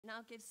now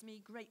gives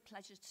me great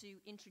pleasure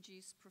to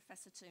introduce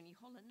Professor Tony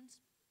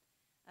Holland.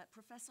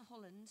 Professor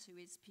Holland,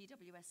 who is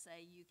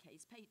PWSA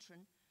UK's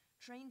patron,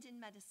 trained in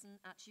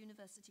medicine at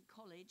University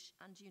College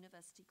and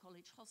University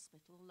College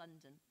Hospital,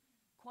 London,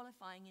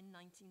 qualifying in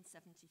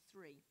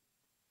 1973.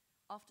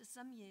 After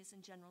some years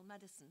in general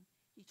medicine,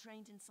 he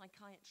trained in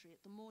psychiatry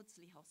at the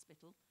Maudsley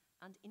Hospital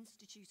and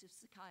Institute of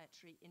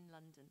Psychiatry in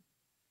London.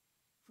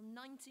 From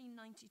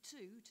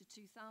 1992 to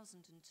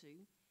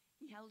 2002,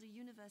 he held a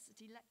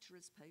university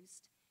lecturer's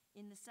post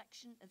in the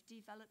section of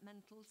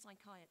developmental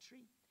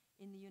psychiatry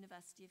in the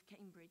University of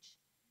Cambridge,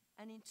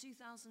 and in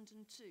 2002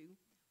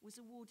 was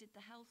awarded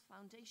the Health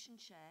Foundation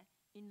Chair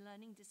in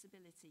Learning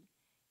Disability,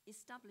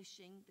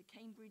 establishing the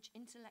Cambridge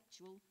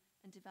Intellectual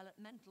and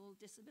Developmental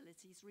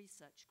Disabilities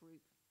Research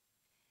Group.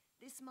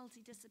 This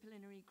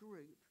multidisciplinary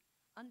group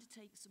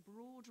undertakes a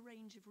broad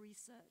range of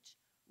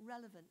research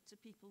relevant to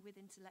people with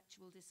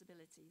intellectual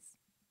disabilities.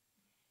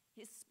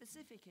 His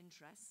specific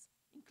interests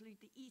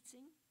include the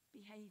eating,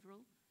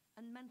 behavioural,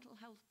 and mental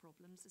health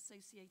problems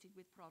associated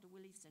with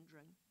Prader-Willi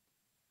syndrome,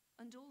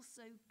 and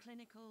also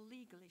clinical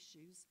legal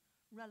issues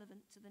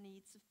relevant to the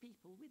needs of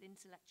people with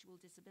intellectual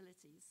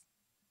disabilities.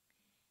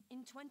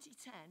 In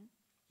 2010,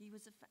 he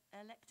was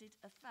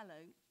elected a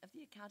Fellow of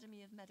the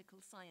Academy of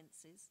Medical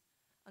Sciences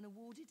and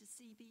awarded a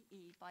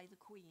CBE by the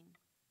Queen.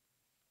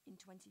 In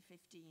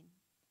 2015,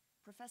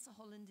 Professor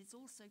Holland is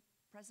also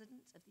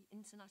President of the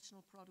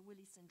International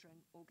Prader-Willi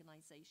Syndrome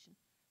Organisation.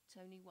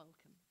 Tony,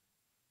 welcome.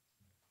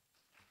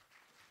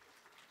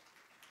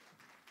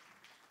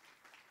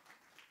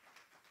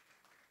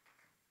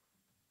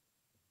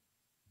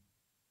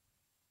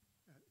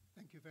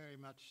 Thank you very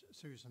much,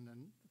 Susan,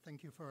 and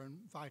thank you for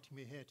inviting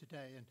me here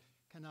today. And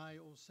can I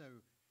also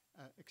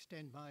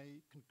extend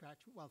my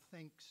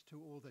thanks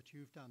to all that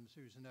you've done,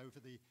 Susan, over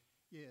the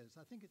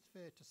years. I think it's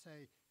fair to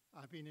say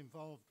I've been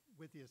involved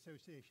with the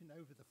association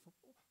over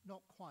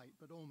not quite,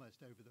 but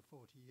almost over the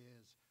 40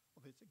 years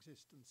of its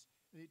existence.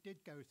 And it did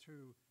go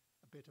through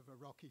a bit of a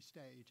rocky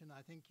stage, and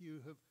I think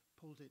you have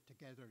pulled it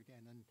together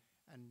again,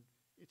 and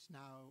it's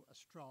now a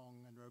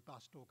strong and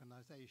robust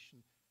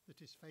organisation that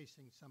is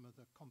facing some of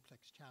the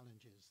complex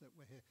challenges that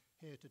we're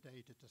here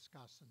today to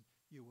discuss, and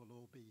you will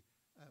all be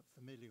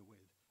familiar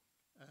with.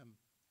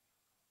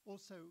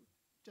 Also,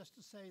 just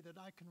to say that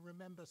I can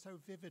remember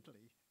so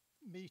vividly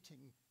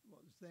meeting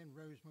what was then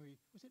Rosemary,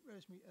 was it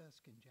Rosemary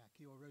Erskine,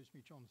 Jackie, or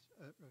Rosemary Johnson?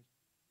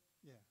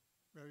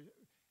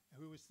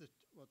 Who was the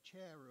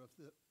chair of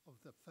the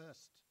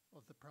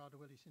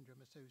Prader-Willi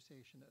Syndrome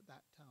Association at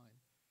that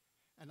time.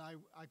 And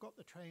I got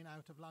the train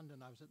out of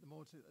London. I was at the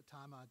Maudsley at the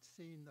time. I'd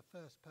seen the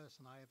first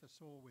person I ever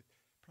saw with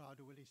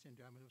Prader-Willi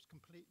syndrome and was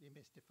completely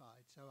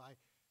mystified. So I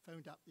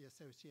phoned up the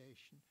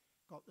association,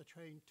 got the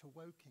train to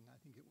Woking, I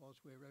think it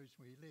was, where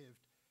Rosemary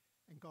lived,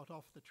 and got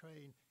off the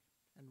train.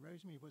 And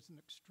Rosemary was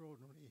an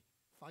extraordinarily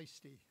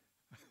feisty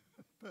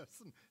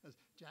person, as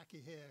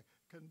Jackie here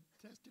can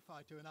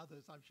testify to, and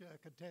others I'm sure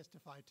can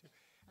testify to.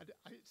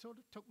 And it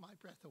sort of took my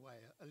breath away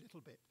a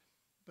little bit.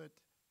 But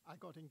I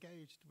got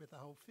engaged with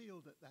the whole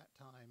field at that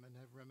time and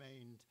have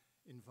remained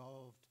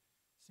involved,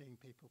 seeing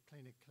people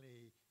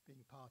clinically,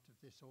 being part of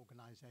this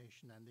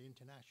organisation and the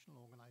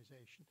international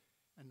organisation,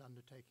 and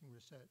undertaking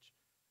research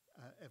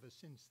ever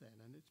since then.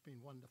 And it's been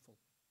wonderful.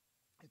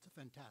 It's a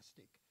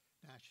fantastic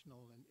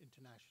national and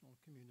international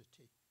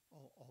community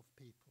of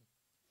people.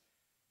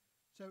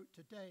 So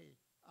today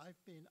I've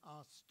been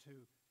asked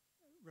to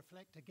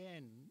reflect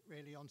again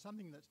really on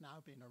something that's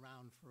now been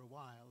around for a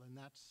while, and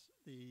that's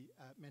the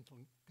Mental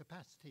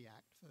Capacity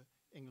Act for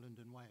England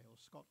and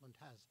Wales. Scotland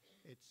has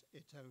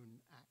its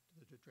own act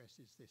that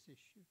addresses this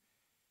issue.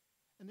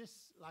 And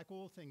this, like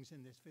all things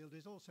in this field,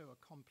 is also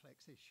a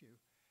complex issue.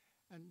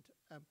 And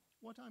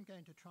what I'm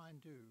going to try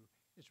and do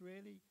is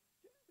really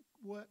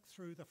work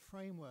through the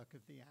framework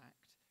of the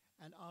act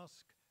and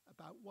ask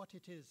about what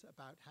it is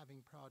about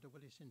having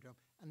Prader-Willi syndrome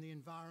and the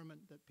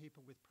environment that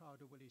people with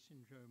Prader-Willi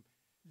syndrome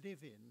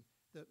live in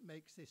that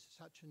makes this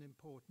such an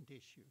important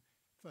issue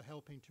for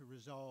helping to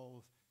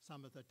resolve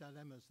some of the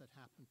dilemmas that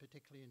happen,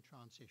 particularly in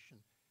transition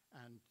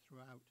and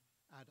throughout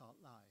adult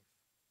life.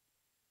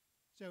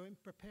 So in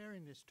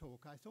preparing this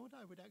talk, I thought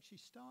I would actually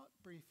start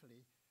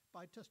briefly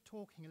by just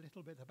talking a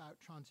little bit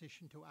about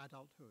transition to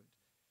adulthood,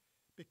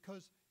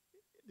 because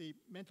the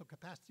Mental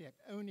Capacity Act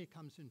only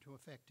comes into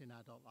effect in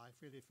adult life,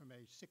 really from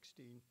age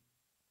 16,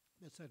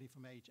 but certainly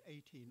from age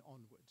 18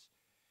 onwards.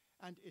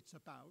 And it's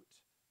about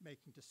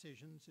making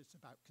decisions, it's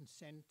about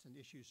consent and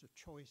issues of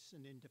choice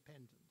and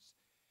independence.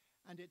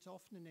 And it's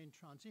often in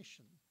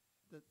transition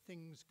that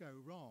things go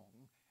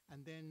wrong,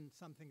 and then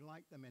something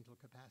like the Mental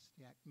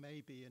Capacity Act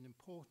may be an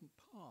important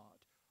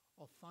part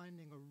of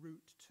finding a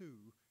route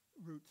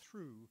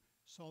through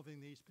solving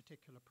these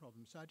particular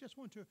problems. So I just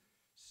want to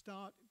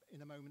start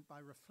in a moment by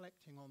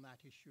reflecting on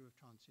that issue of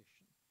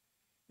transition.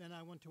 Then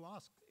I want to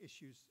ask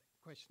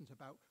questions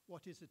about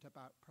what is it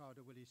about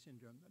Prader-Willi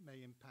syndrome that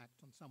may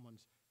impact on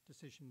someone's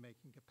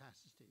decision-making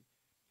capacity,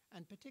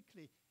 and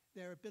particularly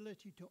their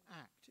ability to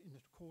act in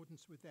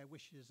accordance with their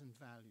wishes and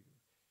value.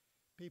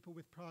 People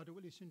with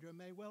Prader-Willi syndrome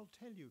may well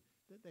tell you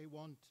that they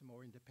want a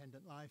more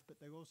independent life, but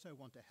they also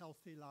want a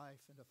healthy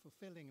life and a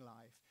fulfilling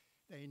life.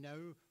 They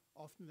know,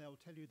 often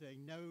they'll tell you they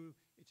know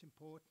it's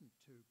important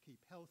to keep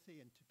healthy,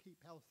 and to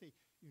keep healthy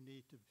you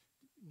need to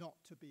not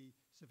to be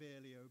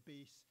severely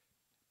obese.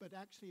 But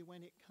actually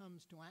when it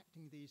comes to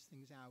acting these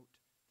things out,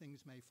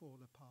 things may fall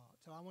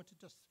apart. So I want to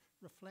just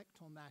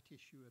reflect on that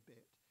issue a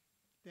bit.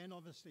 Then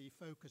obviously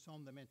focus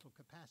on the Mental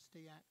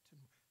Capacity Act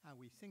and how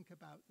we think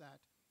about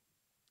that.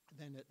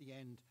 Then at the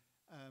end,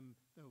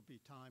 there will be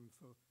time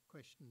for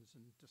questions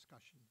and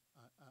discussion,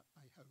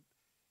 I hope.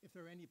 If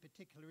there are any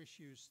particular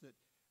issues that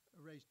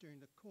are raised during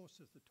the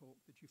course of the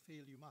talk that you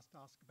feel you must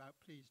ask about,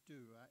 please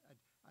do.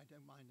 I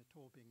don't mind at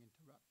all being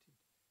interrupted.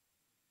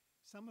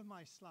 Some of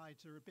my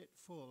slides are a bit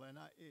full, and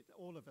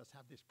all of us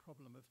have this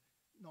problem of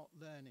not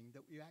learning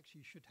that we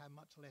actually should have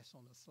much less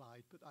on a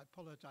slide, but I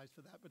apologize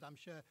for that, but I'm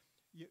sure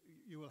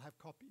you will have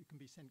you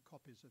can be sent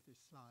copies of this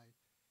slide.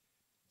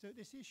 So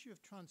this issue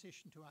of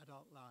transition to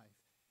adult life,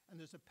 and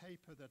there's a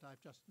paper that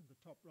I've just in the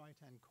top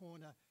right-hand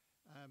corner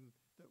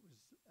that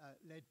was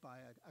led by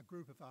a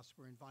group of us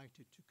were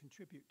invited to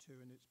contribute to,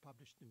 and it's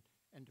published in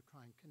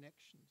Endocrine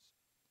Connections.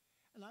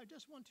 And I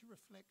just want to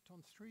reflect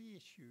on 3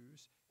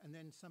 issues and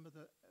then some of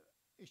the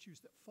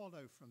issues that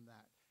follow from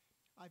that.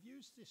 I've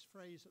used this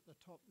phrase at the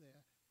top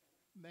there,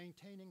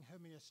 maintaining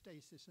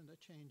homeostasis in a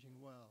changing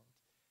world.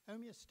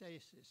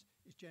 Homeostasis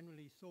is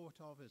generally thought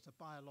of as a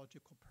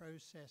biological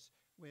process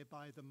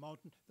whereby the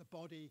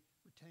body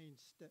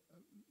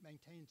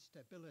maintains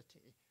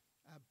stability,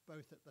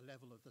 both at the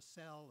level of the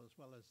cell as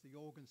well as the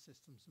organ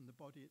systems and the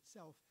body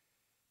itself.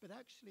 But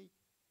actually,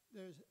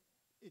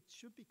 it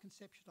should be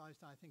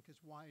conceptualized, I think, as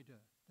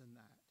wider than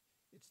that.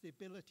 It's the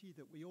ability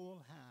that we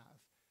all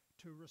have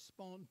to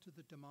respond to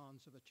the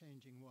demands of a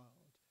changing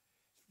world.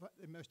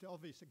 The most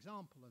obvious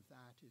example of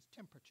that is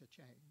temperature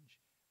change.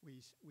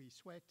 We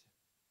sweat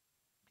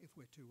if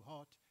we're too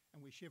hot,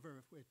 and we shiver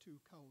if we're too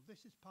cold.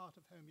 This is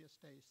part of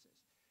homeostasis.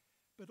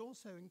 But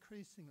also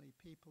increasingly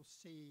people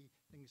see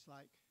things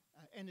like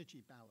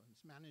energy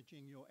balance,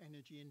 managing your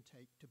energy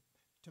intake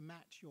to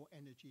match your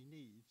energy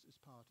needs as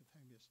part of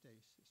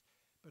homeostasis.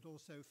 But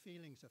also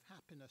feelings of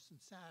happiness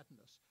and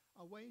sadness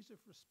are ways of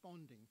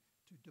responding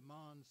to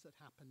demands that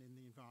happen in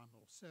the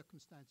environment, or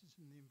circumstances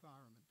in the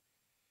environment.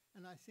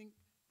 And I think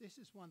this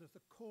is one of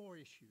the core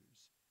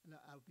issues, and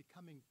I'll be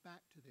coming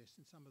back to this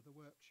in some of the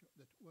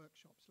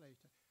workshops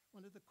later.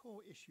 One of the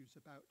core issues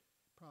about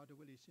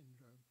Prader-Willi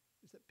syndrome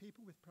is that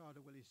people with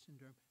Prader-Willi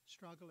syndrome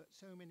struggle at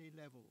so many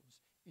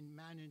levels in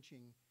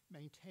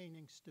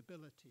maintaining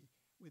stability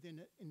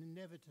within an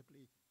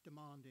inevitably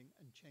demanding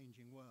and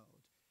changing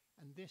world.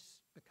 And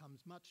this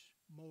becomes much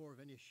more of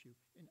an issue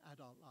in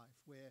adult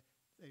life, where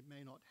they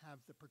may not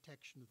have the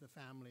protection of the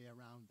family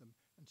around them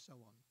and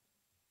so on.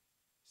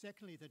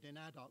 Secondly, that in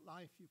adult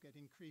life you get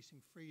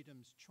increasing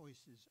freedoms,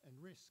 choices and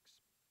risks.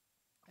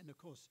 And of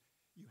course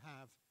you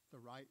have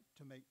the right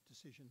to make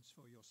decisions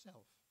for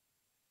yourself.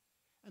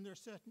 And there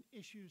are certain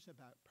issues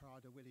about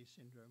Prader-Willi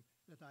syndrome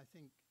that I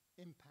think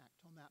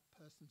impact on that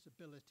person's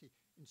ability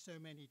in so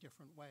many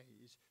different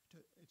ways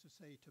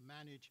to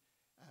manage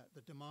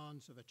the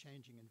demands of a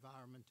changing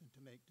environment and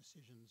to make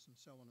decisions and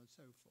so on and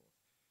so forth.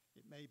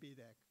 It may be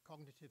their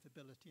cognitive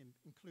ability,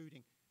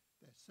 including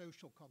their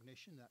social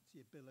cognition, that's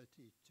the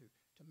ability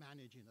to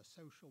manage in a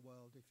social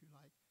world, if you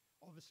like.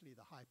 Obviously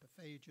the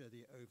hyperphagia,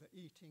 the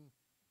overeating,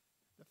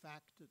 the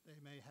fact that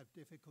they may have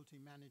difficulty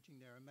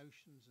managing their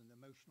emotions and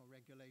emotional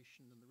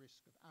regulation and the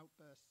risk of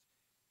outbursts.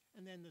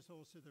 And then there's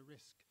also the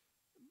risk,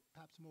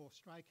 perhaps more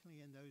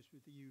strikingly in those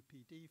with the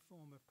UPD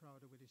form of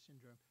Prader-Willi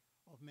syndrome,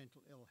 of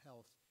mental ill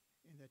health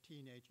in their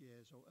teenage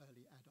years or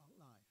early adult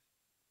life.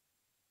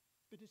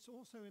 But it's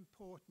also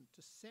important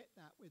to set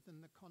that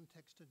within the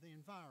context of the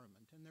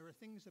environment. And there are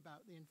things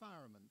about the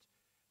environment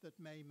that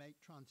may make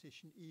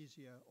transition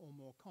easier or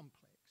more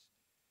complex.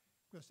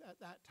 Because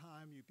at that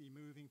time you'd be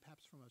moving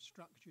perhaps from a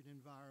structured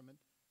environment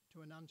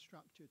to an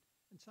unstructured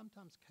and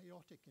sometimes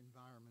chaotic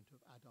environment of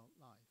adult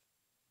life.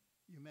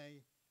 You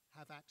may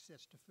have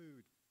access to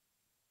food.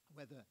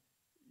 Whether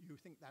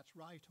you think that's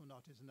right or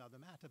not is another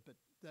matter,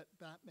 but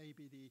that may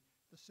be the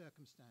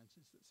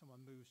circumstances that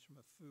someone moves from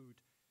a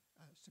food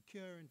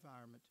secure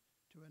environment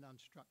to an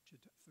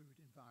unstructured food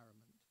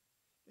environment.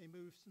 They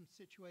move from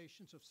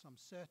situations of some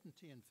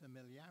certainty and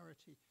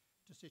familiarity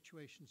to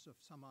situations of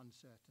some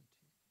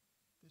uncertainty.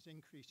 There's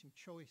increasing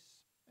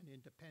choice and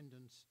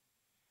independence,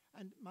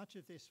 and much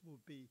of this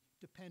will be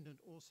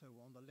dependent also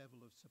on the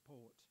level of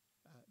support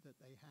that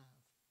they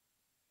have.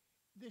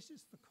 This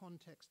is the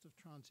context of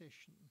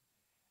transition,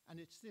 and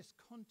it's this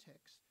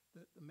context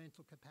that the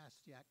Mental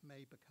Capacity Act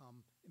may become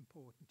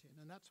important in.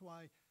 And that's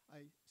why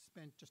I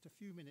spent just a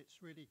few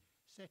minutes really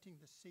setting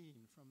the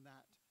scene from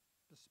that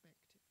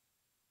perspective.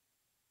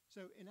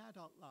 So in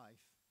adult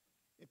life,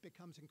 it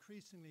becomes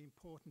increasingly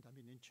important. I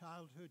mean, in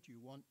childhood, you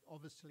want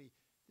obviously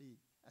the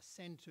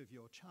assent of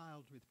your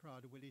child with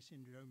Prader-Willi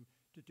syndrome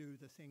to do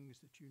the things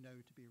that you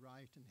know to be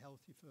right and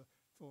healthy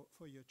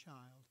for your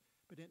child.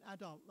 But in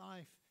adult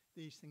life,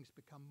 these things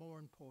become more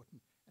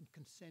important, and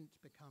consent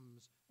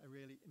becomes a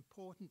really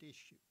important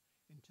issue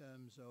in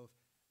terms of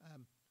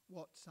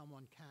what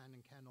someone can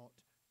and cannot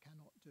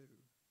do.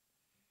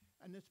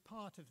 And as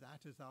part of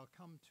that, as I'll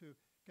come to,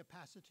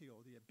 capacity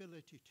or the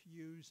ability to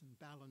use and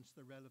balance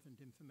the relevant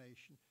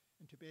information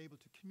and to be able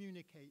to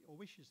communicate your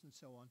wishes and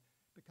so on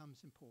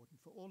becomes important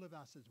for all of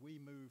us as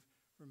we move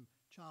from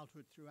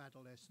childhood through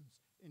adolescence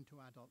into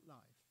adult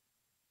life.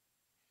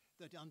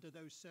 That under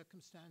those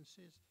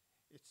circumstances,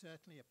 it's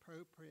certainly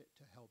appropriate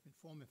to help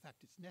inform. In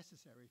fact, it's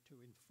necessary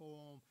to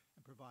inform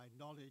and provide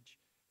knowledge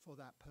for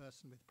that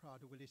person with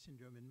Prader-Willi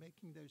syndrome in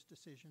making those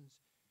decisions.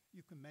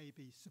 You can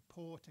maybe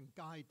support and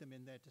guide them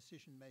in their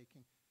decision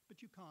making,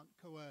 but you can't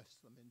coerce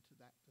them into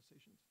that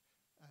decision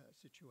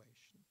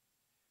situation.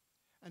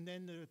 And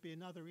then there would be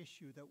another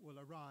issue that will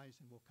arise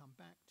and we'll come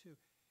back to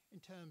in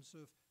terms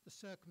of the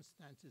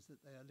circumstances that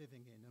they are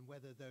living in and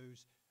whether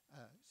those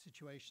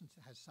situations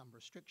has some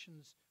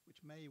restrictions,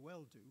 which may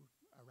well do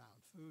around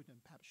food and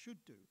perhaps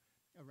should do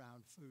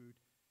around food,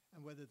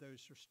 and whether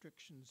those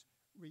restrictions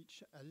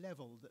reach a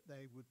level that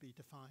they would be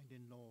defined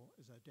in law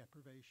as a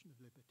deprivation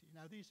of liberty.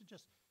 Now, these are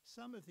just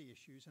some of the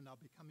issues, and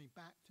I'll be coming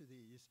back to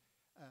these,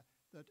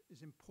 that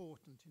is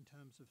important in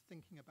terms of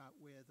thinking about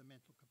where the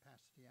Mental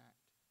Capacity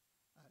Act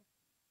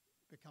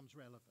becomes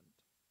relevant.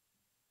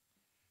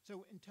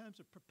 So in terms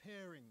of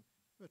preparing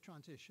for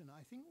transition,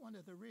 I think one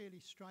of the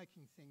really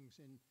striking things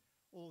in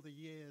all the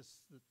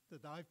years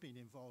that I've been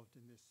involved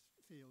in this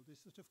field is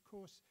that, of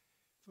course,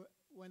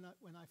 when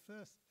I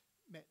first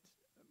met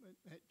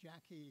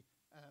Jackie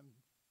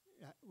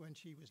when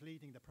she was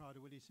leading the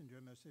Prader-Willi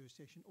Syndrome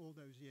Association all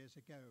those years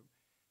ago,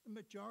 the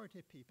majority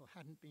of people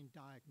hadn't been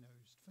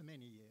diagnosed for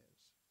many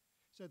years.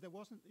 So there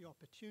wasn't the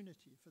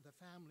opportunity for the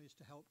families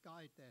to help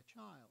guide their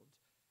child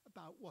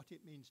about what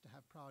it means to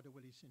have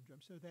Prader-Willi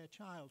syndrome, so their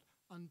child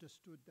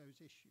understood those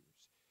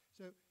issues.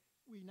 So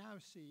we now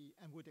see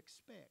and would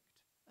expect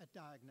a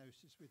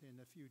diagnosis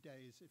within a few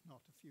days, if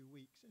not a few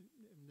weeks,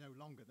 no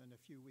longer than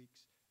a few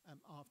weeks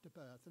after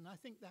birth. And I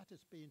think that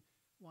has been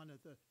one of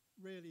the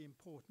really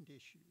important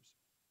issues.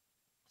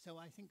 So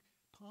I think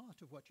part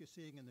of what you're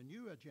seeing in the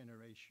newer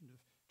generation of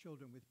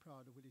children with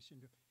Prader-Willi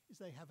syndrome is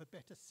they have a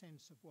better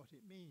sense of what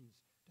it means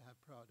to have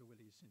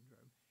Prader-Willi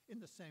syndrome, in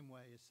the same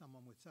way as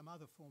someone with some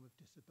other form of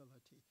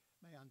disability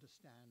may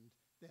understand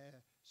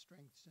their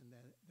strengths and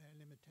their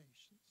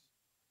limitations.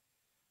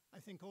 I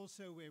think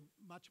also we're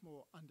much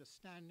more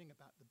understanding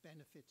about the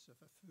benefits of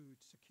a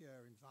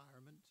food-secure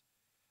environment.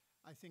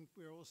 I think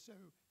we're also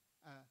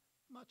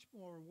much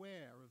more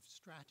aware of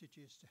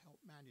strategies to help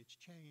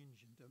manage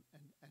change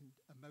and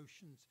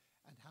emotions,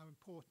 and how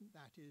important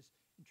that is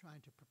in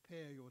trying to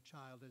prepare your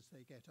child as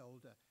they get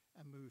older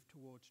and move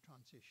towards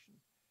transition.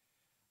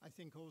 I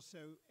think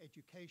also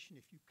education,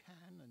 if you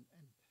can, and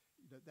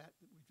you know, that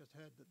we've just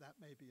heard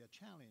that may be a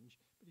challenge,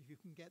 but if you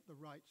can get the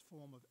right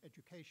form of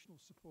educational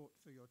support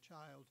for your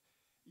child,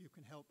 you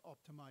can help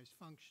optimize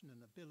function and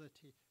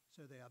ability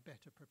so they are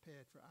better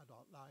prepared for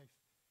adult life.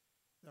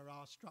 There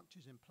are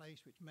structures in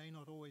place which may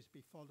not always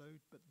be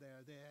followed, but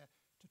they're there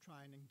to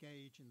try and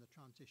engage in the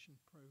transition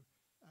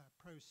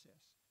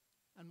process.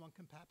 And one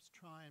can perhaps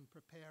try and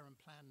prepare and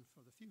plan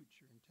for the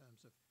future in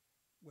terms of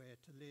where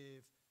to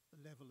live, the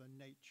level and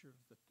nature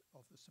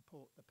of the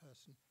support the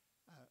person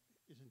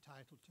is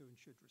entitled to and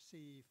should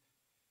receive.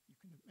 You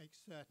can make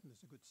certain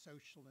there's a good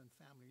social and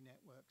family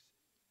networks.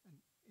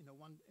 And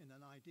in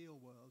an ideal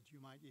world,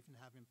 you might even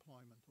have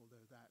employment,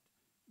 although that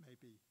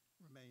maybe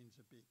remains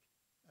a big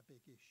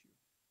issue.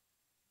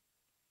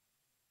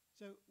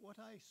 So what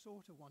I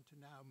sort of want to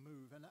now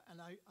move, and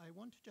I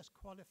want to just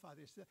qualify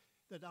this,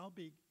 that I'll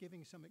be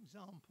giving some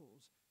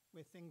examples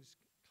where things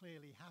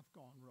clearly have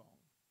gone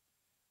wrong.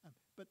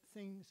 But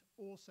things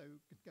also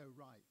go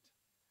right.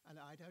 And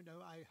I don't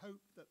know, I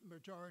hope that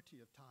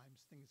majority of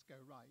times things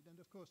go right. And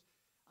of course,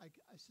 I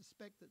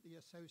suspect that the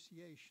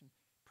association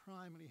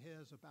primarily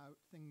hears about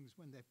things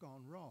when they've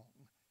gone wrong.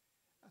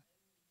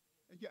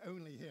 You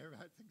only hear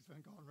about things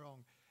when gone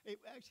wrong.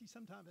 Actually,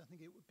 sometimes I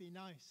think it would be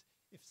nice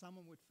if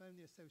someone would phone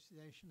the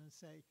association and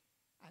say,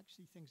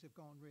 actually, things have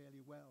gone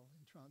really well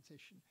in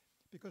transition.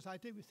 Because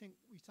I do think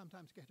we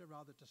sometimes get a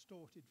rather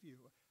distorted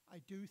view.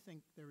 I do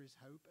think there is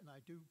hope, and I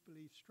do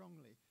believe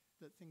strongly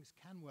that things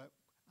can work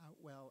out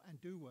well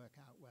and do work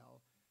out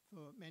well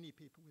for many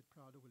people with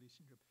Prader-Willi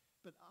syndrome.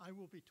 But I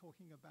will be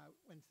talking about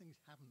when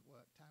things haven't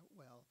worked out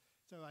well.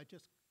 So I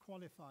just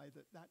qualify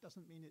that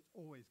doesn't mean it's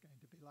always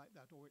going to be like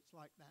that, or it's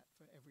like that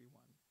for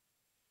everyone.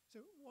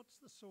 So what's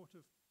the sort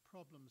of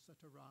problems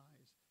that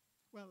arise?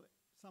 Well,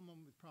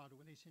 someone with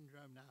Prader-Willi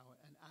syndrome now,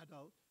 an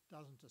adult,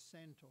 doesn't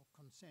assent or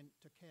consent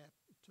to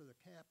the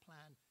care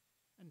plan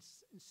and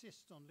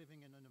insists on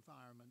living in an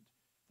environment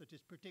that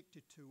is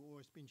predicted to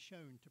or has been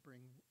shown to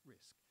bring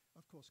risk.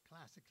 Of course,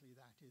 classically,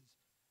 that is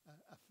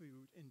a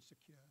food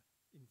insecure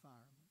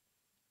environment.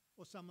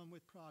 Or someone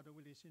with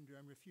Prader-Willi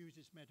syndrome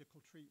refuses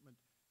medical treatment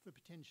for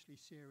potentially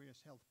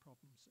serious health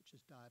problems such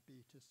as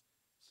diabetes,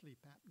 sleep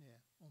apnea,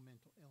 or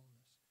mental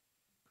illness.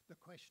 The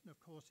question, of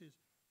course,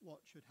 is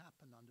what should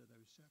happen under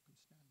those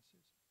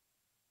circumstances?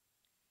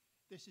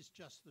 This is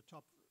just the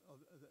top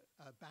of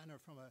a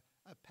banner from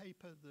a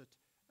paper that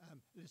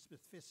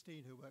Elizabeth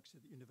Fistine, who works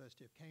at the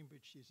University of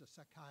Cambridge, she's a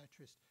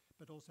psychiatrist,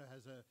 but also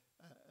has a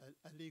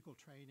legal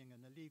training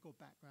and a legal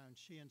background.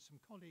 She and some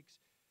colleagues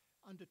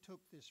undertook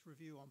this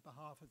review on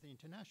behalf of the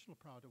International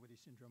Prader-Willi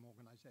Syndrome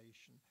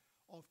Organization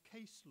of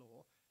case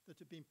law that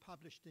had been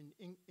published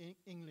in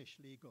English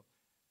legal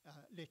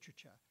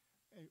literature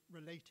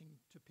relating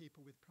to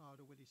people with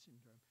Prader-Willi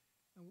syndrome,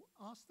 and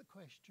asked the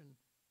question,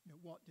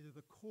 what do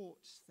the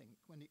courts think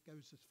when it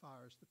goes as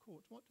far as the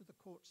courts? What do the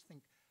courts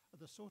think are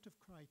the sort of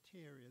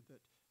criteria that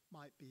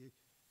might be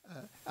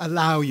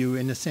allow you,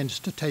 in a sense,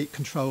 to take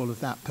control of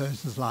that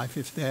person's life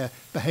if they're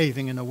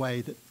behaving in a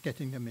way that's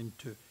getting them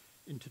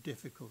into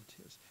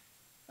difficulties?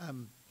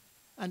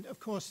 And of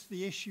course,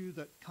 the issue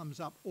that comes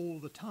up all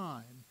the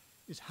time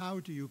is how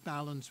do you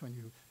balance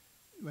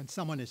when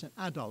someone is an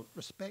adult,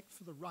 respect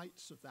for the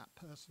rights of that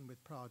person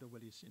with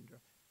Prader-Willi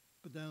syndrome,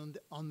 but then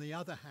on the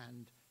other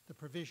hand, the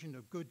provision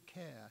of good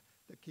care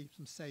that keeps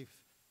them safe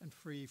and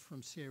free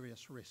from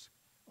serious risk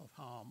of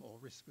harm or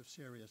risk of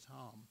serious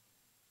harm.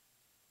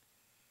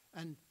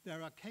 And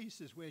there are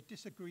cases where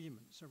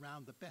disagreements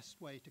around the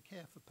best way to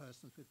care for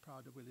persons with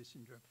Prader-Willi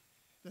syndrome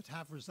that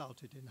have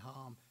resulted in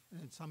harm,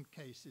 and in some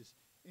cases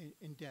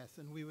in death.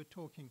 And we were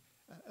talking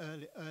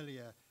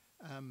earlier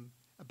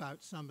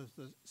about some of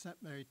the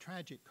very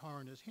tragic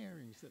coroner's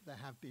hearings that there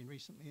have been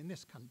recently in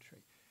this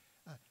country.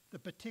 The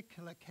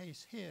particular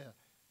case here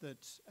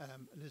that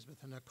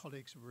Elizabeth and her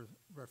colleagues were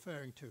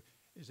referring to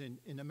is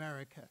in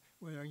America,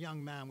 where a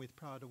young man with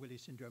Prader-Willi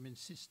syndrome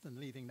insists on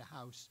leaving the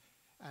house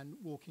and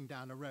walking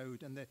down a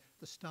road, and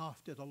the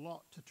staff did a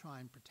lot to try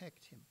and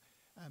protect him,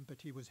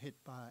 but he was hit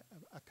by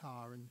a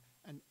car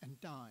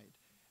and died.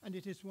 And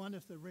it is one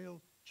of the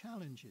real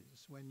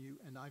challenges when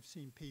and I've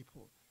seen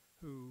people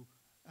who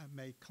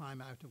may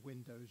climb out of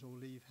windows or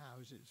leave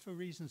houses for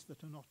reasons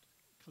that are not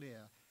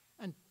clear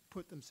and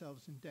put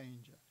themselves in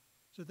danger.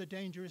 So the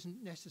danger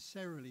isn't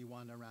necessarily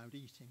one around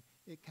eating.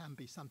 It can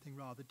be something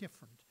rather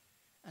different.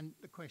 And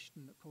the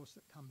question, of course,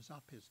 that comes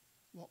up is,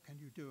 what can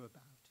you do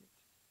about it?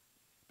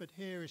 But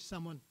here is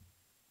someone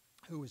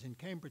who was in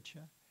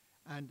Cambridgeshire,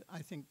 and I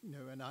think,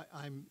 and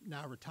I'm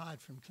now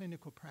retired from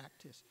clinical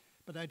practice,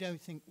 but I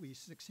don't think we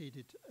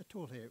succeeded at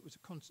all here. It was a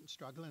constant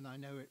struggle, and I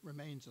know it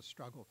remains a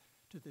struggle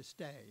to this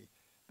day.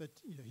 But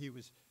he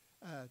was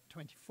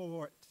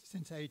 24,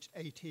 since age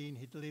 18,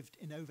 he'd lived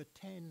in over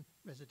 10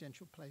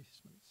 residential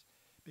placements,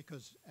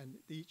 and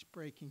each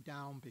breaking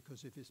down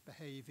because of his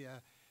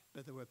behavior.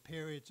 But there were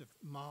periods of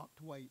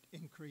marked weight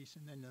increase,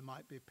 and then there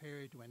might be a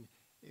period when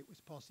it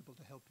was possible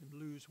to help him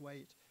lose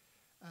weight.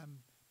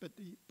 But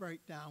the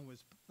breakdown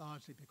was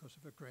largely because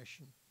of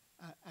aggression,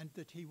 and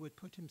that he would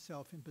put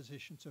himself in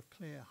positions of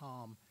clear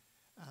harm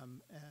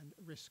and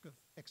risk of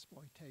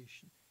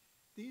exploitation.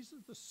 These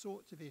are the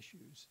sorts of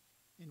issues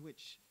in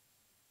which,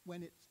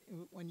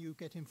 when you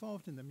get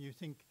involved in them, you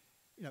think,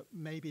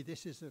 maybe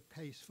this is a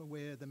case for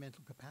where the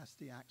Mental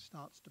Capacity Act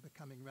starts to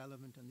becoming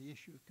relevant, and the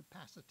issue of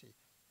capacity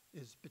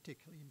is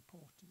particularly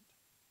important.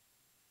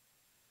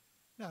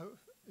 Now,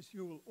 as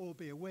you will all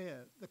be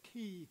aware, the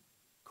key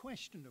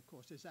question, of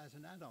course, is, as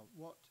an adult,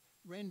 what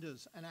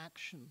renders an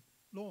action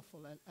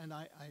lawful? And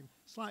I'm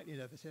slightly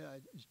nervous here.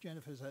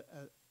 Jennifer's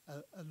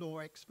a law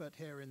expert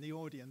here in the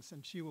audience,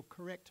 and she will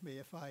correct me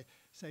if I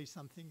say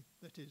something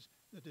that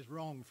is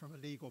wrong from a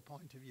legal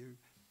point of view.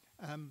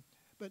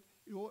 But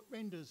what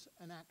renders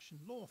an action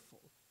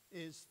lawful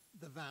is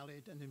the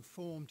valid and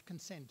informed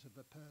consent of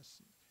a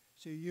person.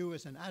 So you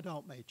as an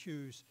adult may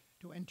choose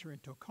to enter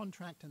into a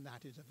contract, and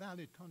that is a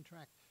valid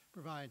contract,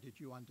 provided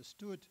you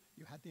understood,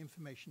 you had the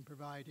information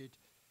provided,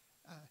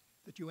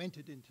 that you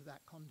entered into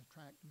that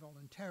contract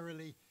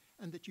voluntarily,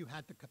 and that you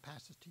had the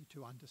capacity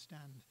to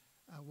understand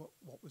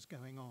what was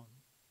going on.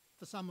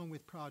 For someone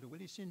with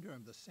Prader-Willi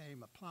syndrome, the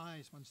same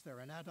applies once they're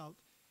an adult,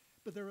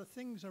 but there are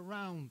things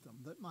around them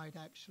that might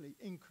actually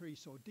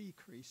increase or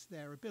decrease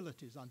their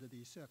abilities under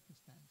these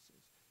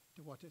circumstances.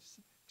 To what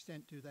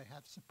extent do they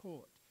have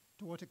support?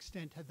 To what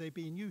extent have they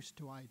been used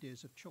to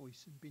ideas of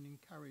choice and been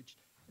encouraged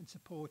and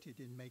supported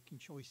in making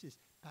choices,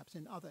 perhaps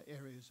in other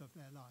areas of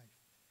their life?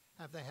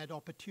 Have they had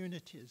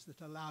opportunities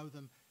that allow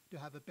them to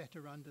have a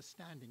better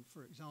understanding,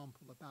 for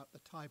example, about the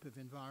type of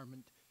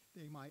environment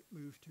they might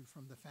move to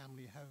from the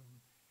family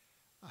home?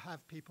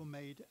 Have people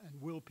made,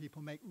 and will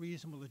people make,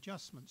 reasonable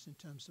adjustments in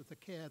terms of the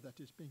care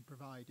that is being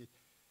provided,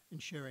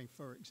 ensuring,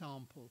 for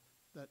example,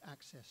 that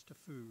access to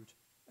food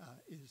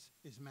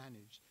is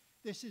managed?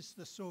 This is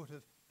the sort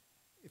of,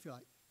 if you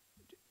like,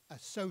 a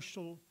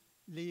social,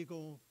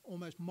 legal,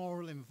 almost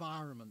moral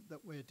environment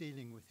that we're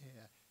dealing with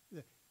here.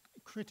 The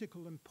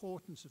critical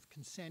importance of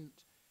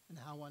consent and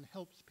how one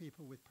helps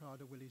people with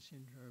Prader-Willi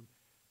syndrome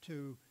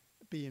to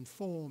be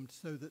informed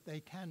so that they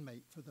can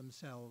make for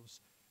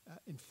themselves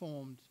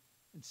informed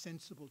and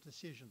sensible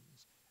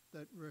decisions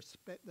that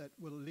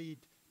will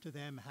lead to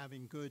them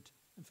having good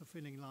and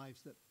fulfilling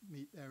lives that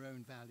meet their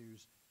own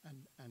values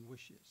and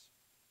wishes.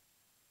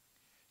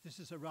 This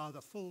is a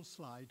rather full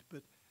slide,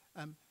 but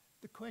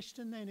the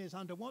question then is,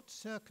 under what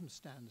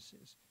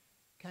circumstances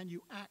can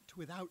you act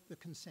without the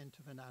consent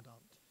of an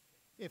adult?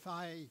 If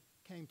I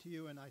came to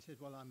you and I said,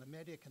 well, I'm a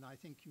medic and I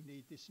think you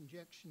need this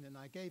injection, and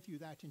I gave you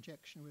that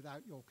injection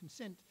without your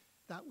consent,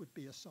 that would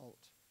be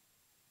assault.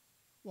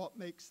 What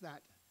makes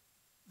that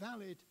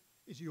valid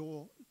is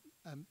your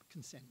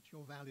consent,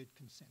 your valid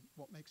consent.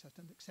 What makes that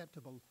an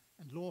acceptable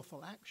and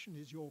lawful action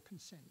is your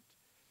consent.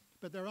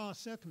 But there are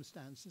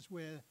circumstances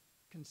where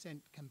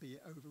consent can be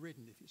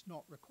overridden if it's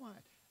not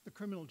required. The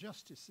criminal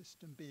justice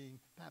system being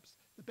perhaps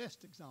the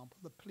best example.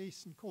 The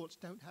police and courts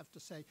don't have to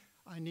say,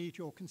 I need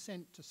your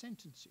consent to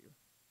sentence you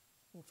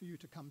or for you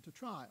to come to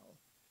trial.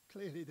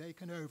 Clearly they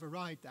can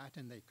override that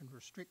and they can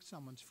restrict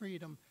someone's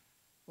freedom.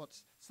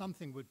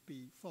 Something would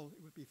be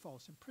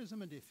false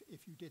imprisonment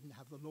if you didn't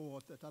have the law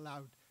that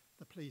allowed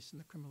the police and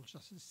the criminal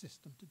justice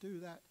system to do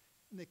that,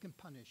 and they can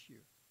punish you.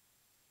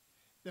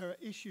 There are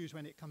issues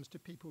when it comes to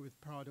people with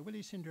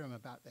Prader-Willi syndrome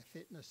about their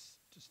fitness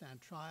to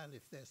stand trial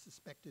if they're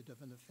suspected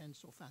of an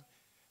offence or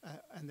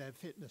and their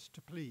fitness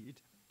to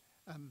plead.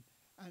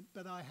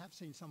 But I have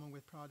seen someone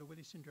with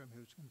Prader-Willi syndrome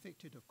who was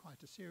convicted of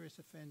quite a serious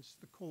offence.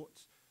 The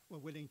courts were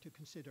willing to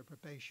consider a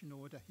probation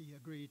order. He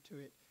agreed to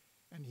it,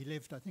 and he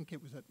lived, I think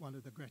it was at one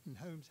of the Gretton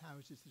Holmes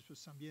houses. This was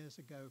some years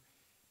ago.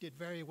 Did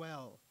very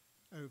well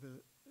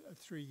over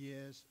 3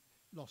 years,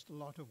 lost a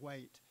lot of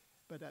weight.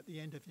 But at the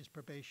end of his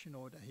probation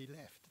order, he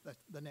left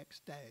the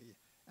next day,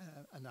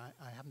 and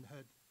I haven't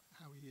heard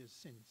how he is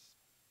since.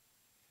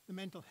 The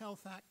Mental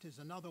Health Act is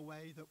another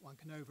way that one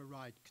can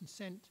override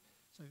consent,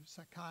 so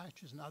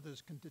psychiatrists and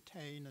others can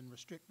detain and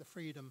restrict the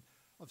freedom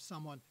of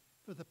someone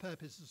for the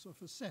purposes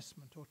of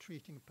assessment or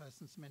treating a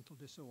person's mental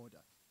disorder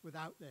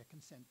without their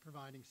consent,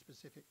 providing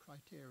specific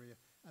criteria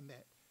are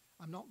met.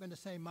 I'm not going to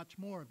say much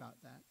more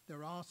about that.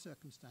 There are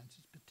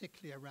circumstances,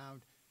 particularly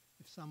around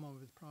if someone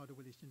with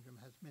Prader-Willi syndrome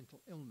has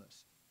mental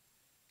illness,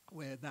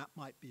 where that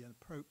might be an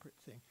appropriate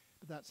thing.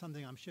 But that's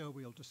something I'm sure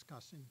we'll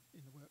discuss in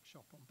the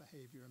workshop on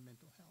behaviour and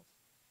mental health.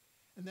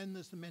 And then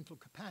there's the Mental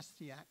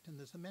Capacity Act, and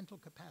there's the Mental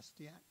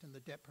Capacity Act and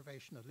the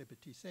Deprivation of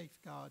Liberty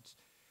Safeguards,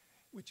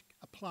 which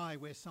apply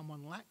where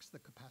someone lacks the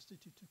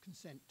capacity to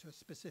consent to a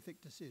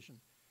specific decision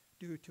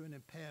due to an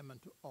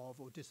impairment of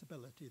or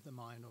disability of the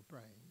mind or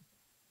brain.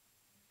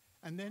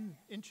 And then,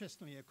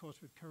 interestingly, of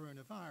course, with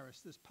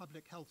coronavirus, there's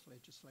public health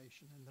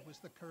legislation, and there was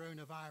the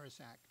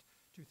Coronavirus Act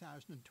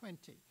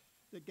 2020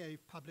 that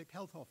gave public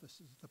health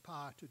officers the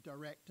power to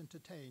direct and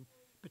detain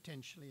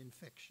potentially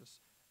infectious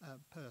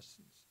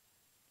persons.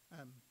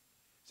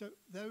 So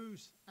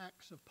those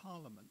acts of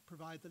Parliament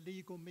provide the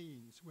legal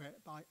means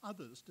whereby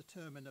others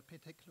determine a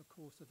particular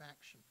course of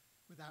action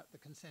without the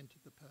consent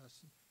of the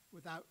person.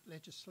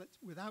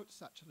 Without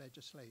such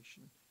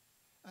legislation,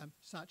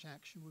 such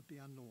action would be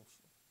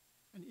unlawful.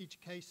 And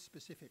each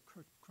case-specific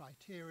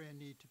criteria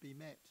need to be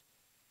met,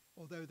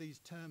 although these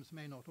terms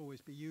may not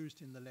always be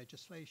used in the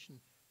legislation,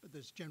 but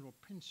there's general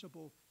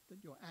principle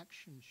that your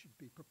action should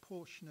be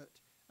proportionate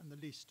and the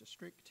least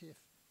restrictive,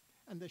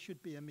 and there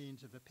should be a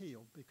means of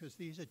appeal, because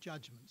these are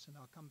judgments, and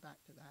I'll come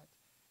back to that,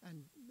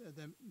 and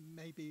there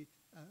may be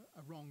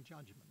a wrong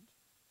judgment.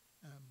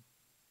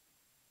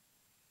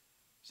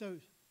 So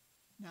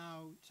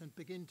now to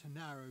begin to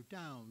narrow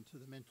down to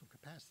the Mental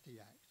Capacity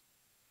Act.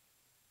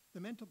 The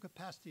Mental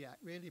Capacity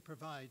Act really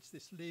provides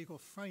this legal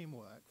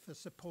framework for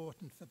support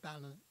and for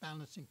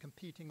balancing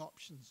competing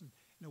options and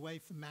in a way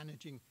for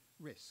managing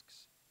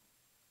risks.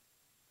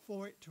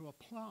 For it to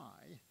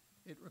apply,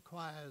 it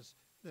requires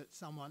that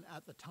someone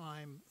at the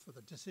time for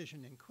the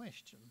decision in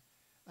question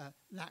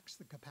lacks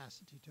the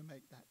capacity to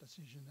make that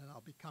decision, and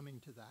I'll be coming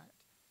to that.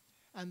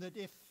 And that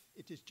if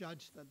it is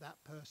judged that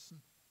that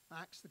person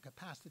lacks the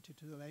capacity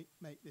to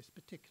make this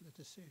particular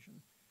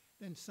decision,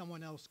 then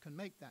someone else can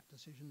make that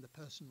decision, the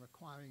person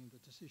requiring the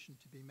decision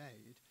to be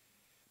made,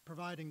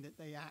 providing that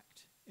they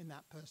act in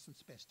that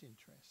person's best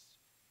interests.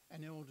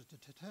 And in order to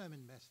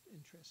determine best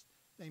interest,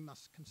 they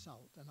must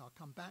consult. And I'll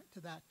come back to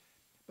that.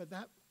 But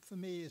that, for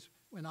me, is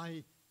when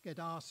I get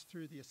asked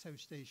through the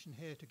association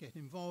here to get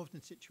involved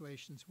in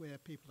situations where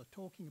people are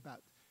talking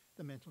about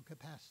the Mental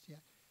Capacity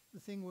Act, the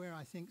thing where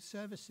I think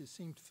services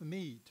seem, for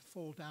me, to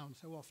fall down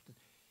so often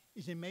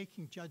is in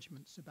making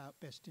judgments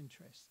about best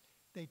interests.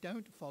 They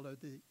don't follow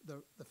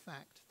the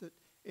fact that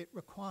it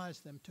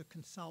requires them to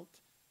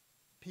consult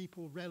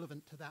people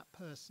relevant to that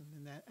person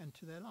and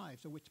to their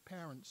lives, or which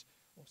parents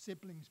or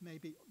siblings may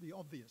be the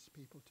obvious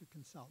people to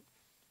consult.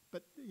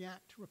 But the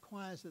Act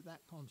requires that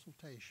that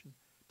consultation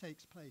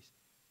takes place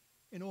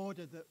in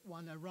order that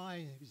one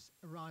arrives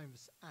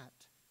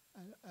at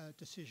a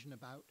decision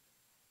about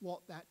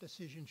what that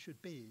decision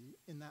should be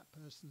in that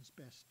person's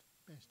best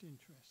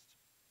interests.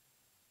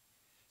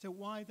 So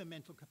why the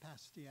Mental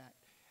Capacity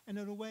Act? And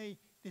in a way,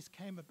 this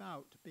came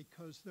about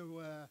because there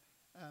were,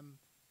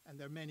 and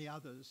there are many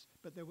others,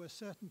 but there were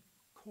certain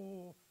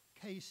core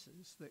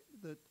cases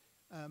that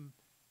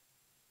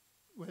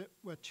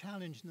were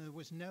challenged, and there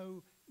was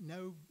no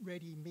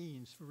ready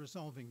means for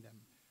resolving them.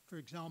 For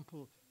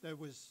example, there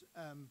was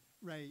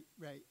Ray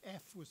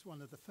F. was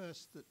one of the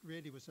first that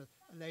really was a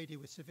lady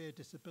with severe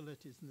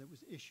disabilities, and there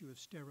was issue of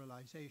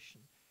sterilization.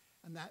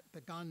 And that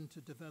began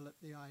to develop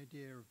the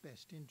idea of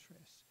best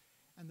interests.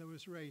 And there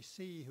was Ray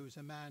C., who was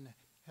a man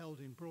held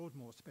in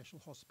Broadmoor Special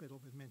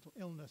Hospital with mental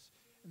illness,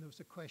 and there was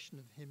a question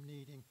of him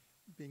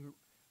being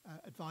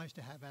advised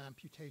to have an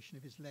amputation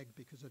of his leg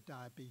because of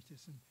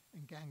diabetes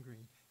and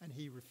gangrene, and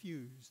he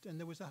refused. And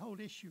there was a whole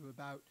issue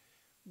about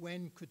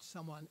when could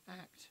someone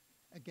act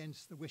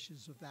against the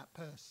wishes of that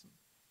person.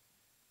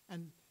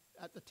 And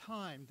at the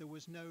time, there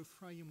was no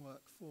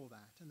framework for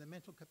that, and the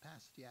Mental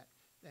Capacity Act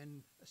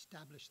then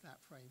established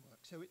that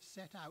framework. So it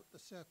sets out the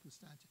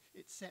circumstances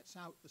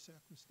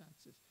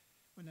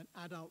when an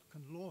adult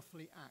can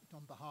lawfully act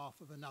on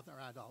behalf of another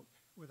adult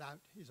without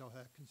his or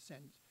her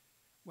consent,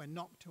 when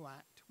not to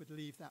act would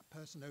leave that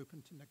person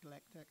open to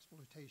neglect,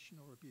 exploitation,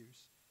 or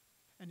abuse.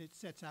 And it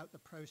sets out the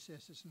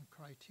processes and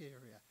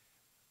criteria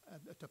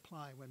that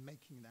apply when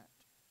making that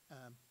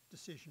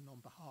decision on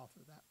behalf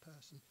of that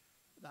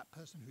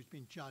person who's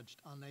been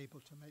judged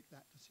unable to make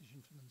that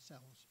decision for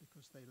themselves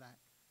because they lack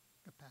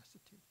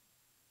capacity.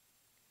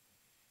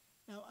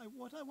 Now,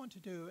 what I want to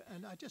do,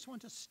 and I just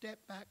want to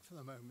step back for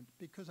the moment,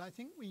 because I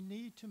think we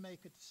need to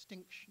make a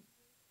distinction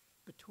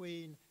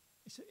between,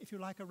 if you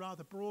like, a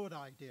rather broad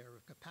idea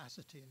of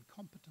capacity and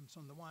competence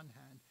on the one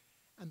hand,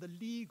 and the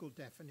legal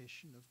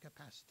definition of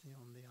capacity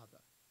on the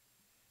other.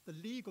 The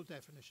legal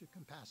definition of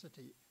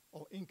capacity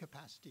or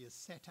incapacity as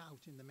set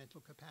out in the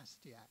Mental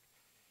Capacity Act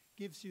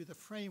gives you the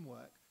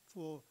framework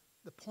for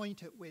the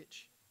point at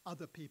which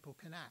other people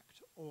can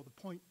act, or the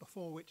point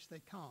before which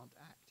they can't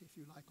act, if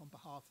you like, on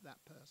behalf of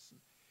that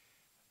person.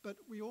 But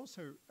we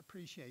also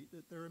appreciate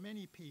that there are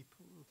many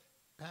people,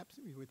 perhaps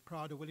with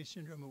Prader-Willi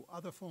syndrome or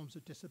other forms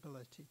of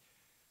disability,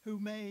 who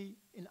may,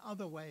 in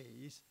other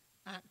ways,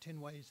 act in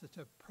ways that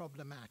are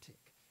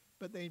problematic,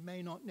 but they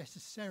may not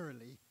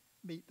necessarily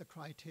meet the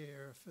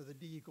criteria for the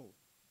legal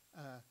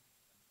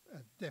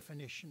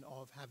definition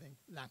of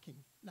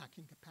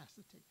lacking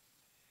capacity.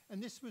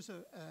 And this was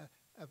a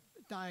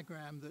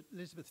diagram that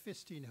Elizabeth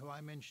Fistine, who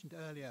I mentioned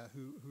earlier,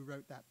 who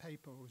wrote that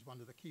paper, was one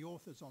of the key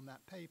authors on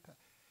that paper,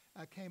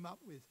 came up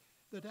with,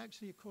 that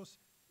actually, of course,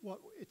 what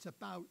it's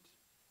about,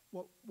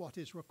 what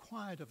is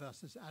required of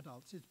us as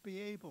adults is be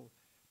able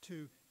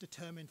to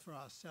determine for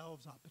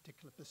ourselves our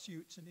particular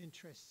pursuits and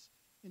interests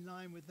in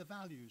line with the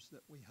values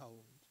that we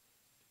hold,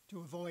 to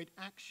avoid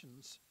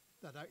actions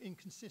that are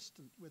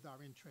inconsistent with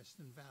our interests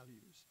and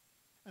values,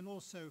 and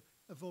also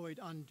avoid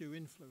undue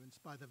influence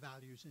by the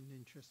values and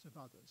interests of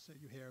others. So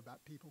you hear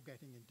about people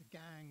getting into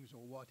gangs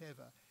or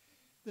whatever.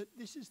 That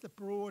this is the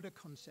broader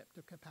concept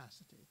of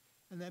capacity.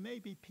 And there may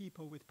be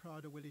people with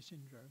Prader-Willi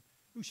syndrome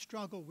who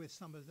struggle with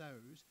some of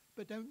those,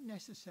 but don't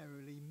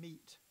necessarily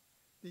meet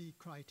the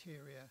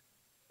criteria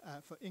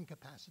for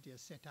incapacity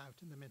as set out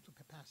in the Mental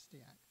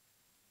Capacity Act.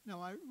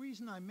 Now, the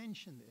reason I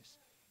mention this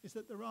is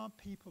that there are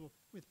people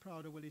with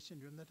Prader-Willi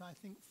syndrome that I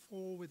think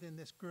fall within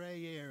this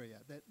grey area,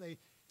 that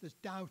there's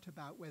doubt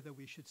about whether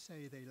we should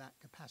say they lack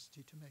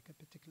capacity to make a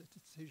particular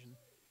decision,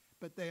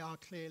 but they are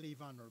clearly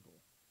vulnerable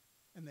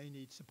and they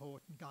need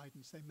support and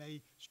guidance. They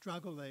may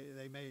struggle,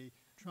 they may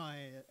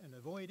try and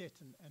avoid it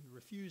and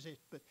refuse it,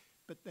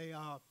 but they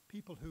are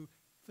people who,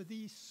 for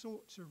these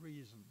sorts of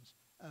reasons,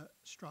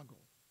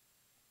 struggle.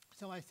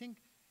 So I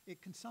think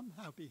it can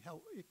sometimes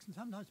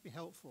be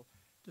helpful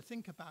to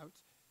think about,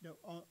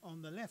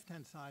 on the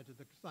left-hand side of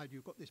the slide,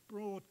 you've got this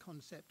broad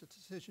concept of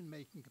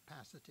decision-making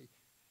capacity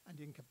and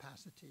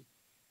incapacity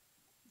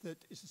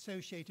that is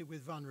associated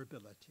with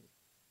vulnerability.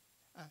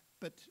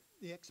 But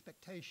the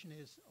expectation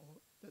is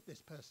that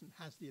this person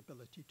has the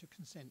ability to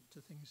consent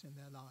to things in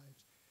their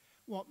lives.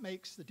 What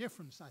makes the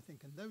difference, I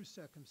think, in those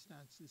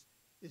circumstances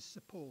is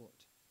support.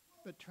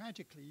 But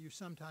tragically, you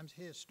sometimes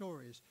hear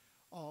stories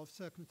of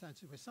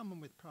circumstances where someone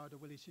with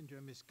Prader-Willi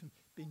syndrome is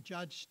being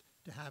judged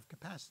to have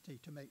capacity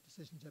to make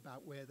decisions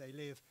about where they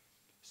live.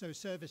 So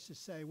services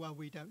say, well,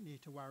 we don't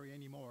need to worry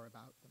anymore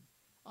about them.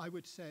 I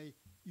would say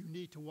you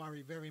need to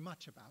worry very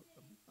much about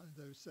them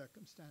in those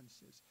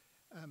circumstances.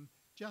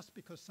 Just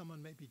because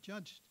someone may be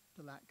judged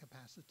to lack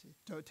capacity,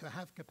 to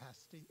have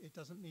capacity, it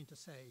doesn't mean to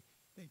say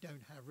they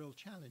don't have real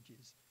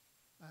challenges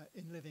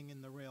in living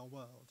in the real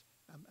world,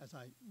 as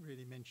I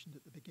really mentioned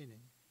at the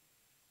beginning.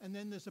 And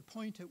then there's a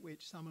point at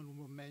which someone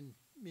will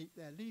meet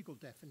their legal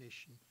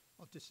definition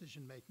of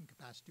decision-making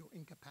capacity or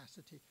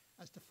incapacity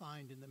as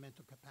defined in the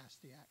Mental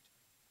Capacity Act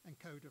and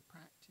Code of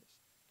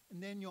Practice.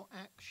 And then your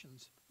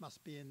actions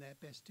must be in their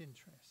best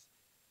interest.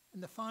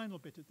 And the final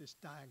bit of this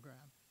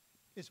diagram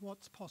is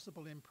what's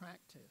possible in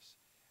practice.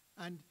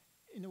 And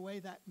in a way,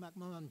 that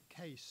McMahon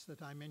case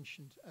that I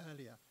mentioned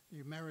earlier, the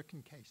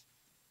American case,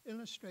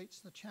 illustrates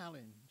the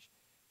challenge.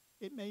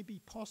 It may be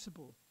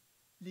possible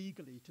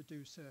legally to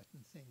do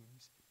certain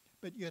things,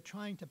 but you're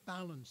trying to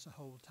balance the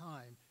whole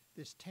time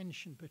this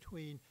tension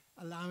between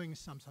allowing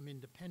some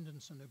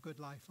independence and a good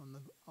life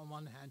on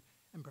one hand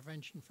and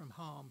prevention from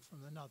harm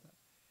from another.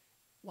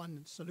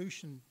 One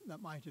solution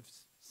that might have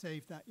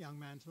saved that young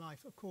man's life,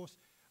 of course,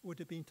 would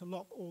have been to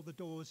lock all the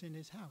doors in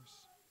his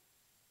house.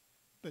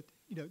 But,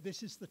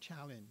 this is the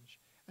challenge.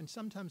 And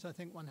sometimes I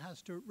think one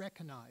has to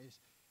recognize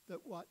that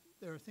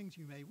there are things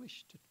you may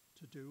wish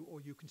to do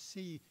or you can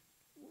see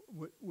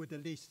would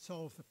at least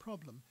solve the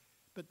problem,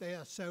 but they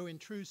are so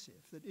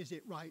intrusive that is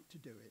it right to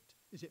do it?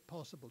 Is it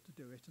possible to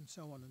do it? And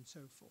so on and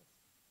so forth.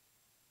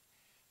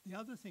 The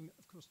other thing,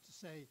 of course, to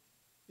say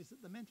is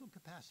that the Mental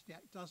Capacity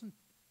Act doesn't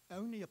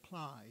only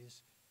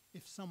applies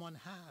if someone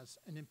has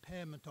an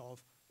impairment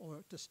of or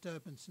a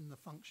disturbance in the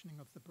functioning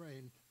of the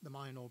brain, the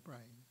mind or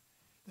brain,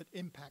 that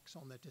impacts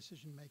on their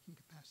decision-making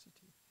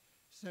capacity.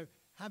 So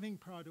having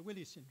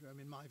Prader-Willi syndrome,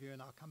 in my view,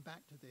 and I'll come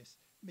back to this,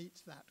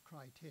 meets that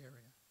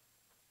criteria.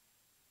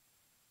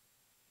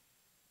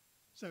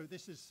 So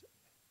this is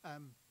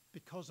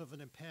because of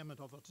an impairment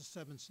of or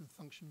disturbance in the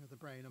functioning of the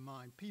brain and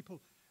mind.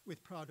 People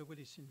with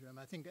Prader-Willi syndrome,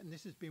 I think, and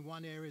this has been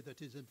one area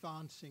that is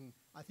advancing,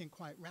 I think,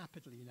 quite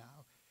rapidly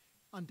now,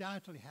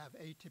 undoubtedly have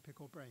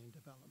atypical brain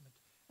development.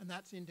 And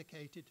that's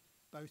indicated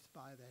both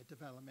by their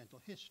developmental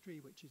history,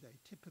 which is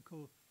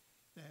atypical,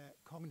 their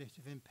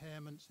cognitive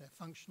impairments, their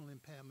functional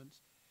impairments,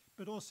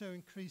 but also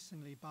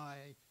increasingly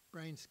by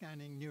brain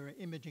scanning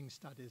neuroimaging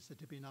studies that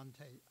have been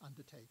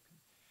undertaken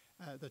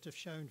that have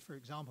shown, for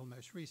example,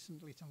 most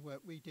recently, some work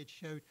we did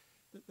showed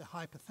that the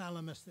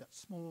hypothalamus, that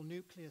small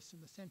nucleus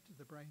in the center of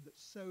the brain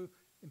that's so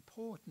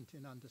important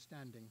in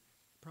understanding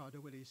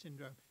Prader-Willi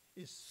syndrome,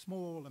 is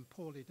small and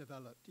poorly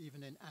developed,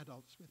 even in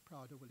adults with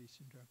Prader-Willi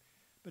syndrome.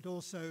 But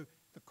also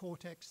the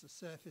cortex, the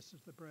surface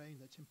of the brain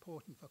that's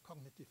important for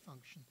cognitive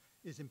function,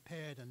 is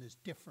impaired and is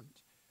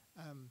different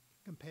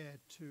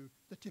compared to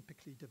the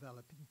typically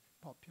developing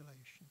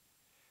population.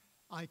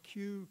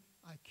 IQ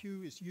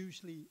is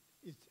usually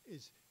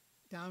is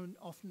down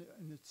often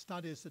in the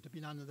studies that have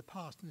been done in the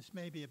past, and this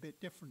may be a bit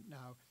different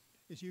now,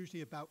 is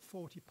usually about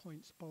 40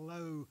 points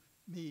below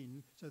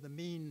mean. So the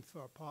mean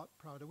for a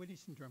Prader-Willi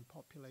syndrome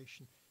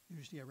population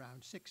usually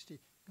around 60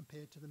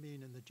 compared to the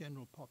mean in the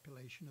general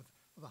population of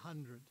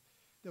 100.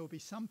 There will be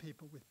some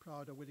people with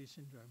Prader-Willi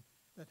syndrome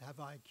that have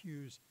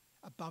IQs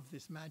above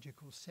this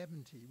magical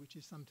 70, which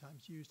is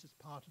sometimes used as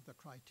part of the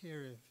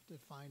criteria for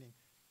defining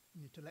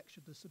an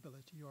intellectual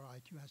disability. Your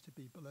IQ has to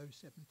be below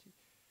 70.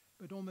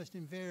 But almost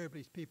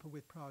invariably, people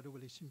with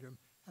Prader-Willi syndrome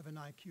have an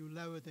IQ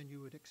lower than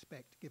you would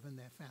expect given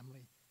their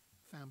family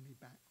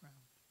background.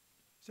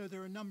 So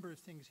there are a number of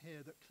things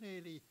here that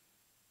clearly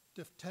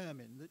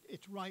determine that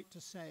it's right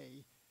to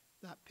say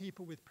that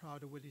people with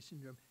Prader-Willi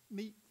syndrome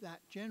meet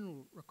that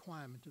general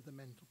requirement of the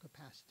Mental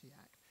Capacity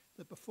Act,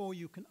 that before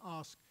you can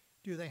ask,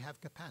 do they have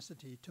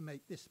capacity to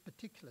make this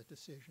particular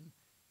decision,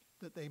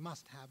 that they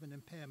must have an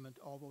impairment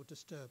of or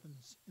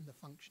disturbance in the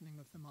functioning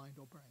of the mind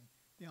or brain.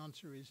 The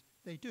answer is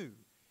they do,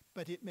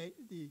 but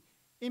the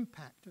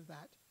impact of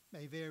that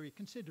may vary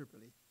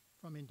considerably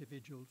from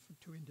individual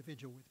to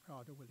individual with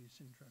Prader-Willi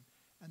syndrome,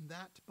 and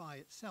that by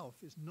itself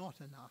is not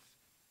enough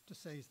to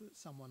say that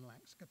someone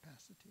lacks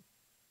capacity.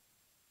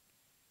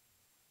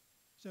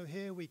 So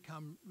here we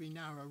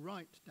narrow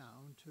right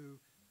down to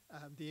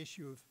the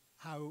issue of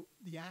how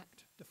the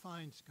Act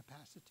defines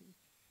capacity.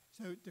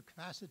 So the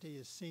capacity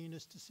is seen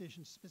as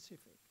decision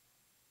specific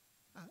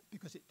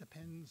because it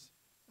depends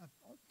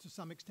to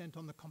some extent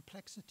on the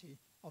complexity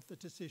of the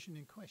decision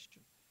in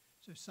question.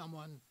 So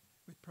someone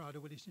with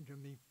Prader-Willi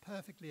syndrome being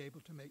perfectly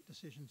able to make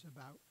decisions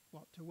about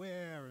what to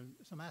wear and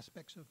some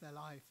aspects of their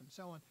life and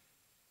so on,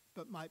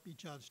 but might be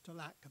judged to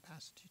lack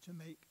capacity to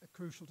make a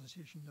crucial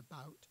decision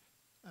about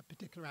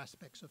particular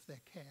aspects of their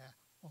care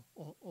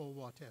or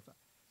whatever.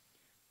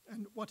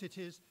 And what it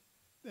is,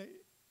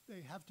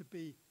 they have to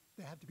be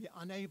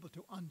unable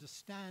to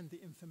understand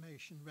the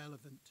information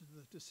relevant to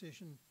the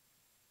decision,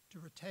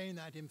 to retain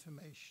that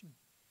information,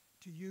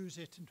 to use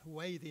it and to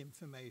weigh the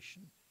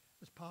information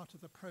as part of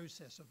the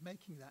process of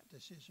making that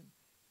decision,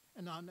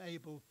 and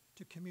unable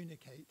to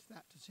communicate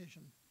that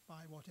decision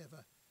by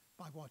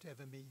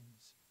whatever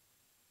means.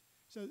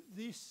 So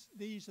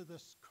these are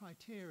the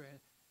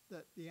criteria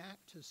that the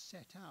Act has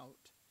set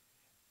out,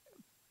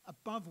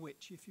 above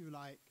which, if you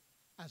like,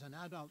 as an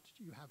adult,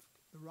 you have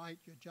the right,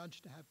 you're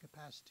judged to have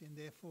capacity, and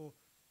therefore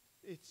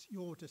it's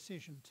your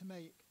decision to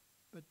make,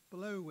 but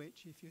below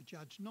which, if you're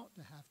judged not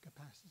to have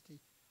capacity,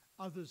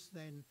 others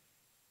then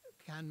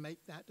can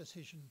make that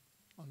decision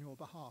on your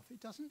behalf. It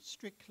doesn't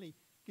strictly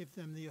give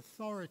them the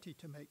authority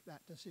to make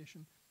that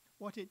decision.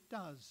 What it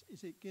does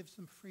is it gives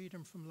them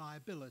freedom from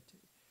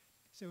liability.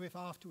 So if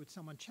afterwards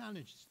someone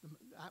challenges them,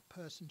 that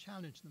person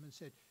challenged them and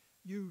said,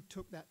 you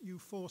took that, you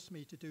forced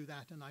me to do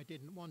that and I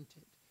didn't want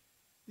it,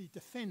 the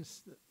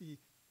defense that the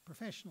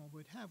professional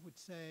would have would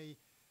say,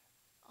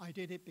 I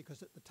did it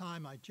because at the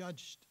time I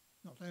judged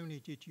not only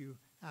did you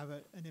have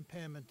an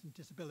impairment and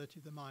disability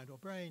of the mind or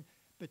brain,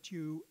 but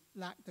you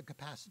lacked the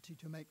capacity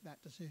to make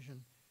that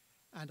decision.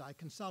 And I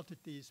consulted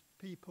these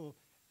people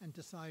and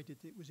decided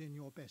it was in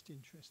your best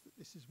interest that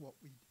this is what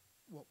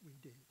we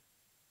did.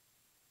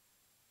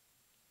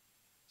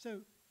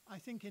 So I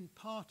think in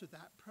part of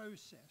that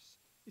process,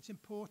 it's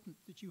important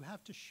that you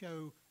have to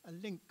show a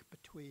link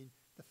between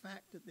the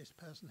fact that this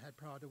person had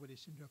Prader-Willi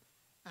syndrome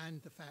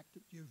and the fact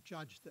that you've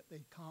judged that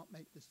they can't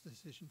make this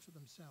decision for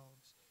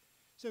themselves.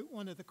 So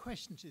one of the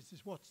questions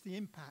is what's the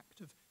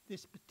impact of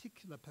this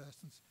particular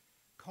person's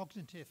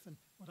cognitive and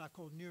what I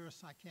call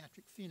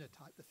neuropsychiatric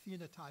phenotype. The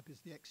phenotype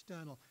is the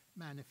external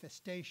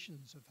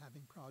manifestations of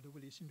having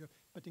Prader-Willi syndrome,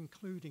 but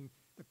including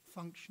the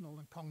functional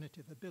and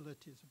cognitive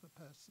abilities of a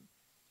person.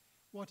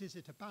 What is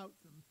it about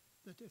them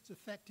that it's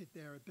affected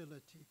their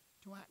ability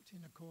to act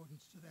in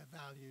accordance to their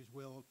values,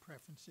 will,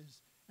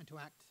 preferences, and to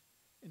act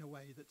in a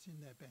way that's in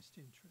their best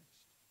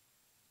interest?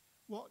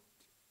 What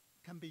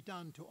can be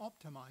done to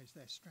optimize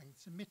their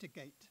strengths and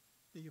mitigate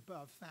the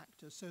above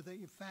factors so they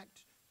in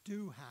fact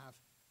do have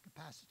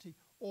capacity,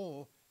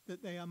 or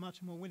that they are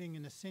much more willing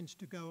in a sense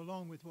to go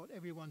along with what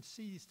everyone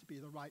sees to be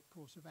the right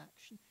course of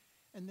action,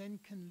 and then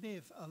can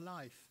live a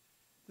life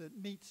that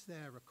meets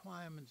their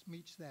requirements,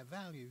 meets their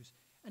values,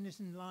 and is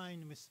in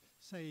line with,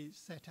 say,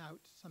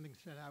 something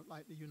set out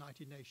like the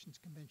United Nations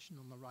Convention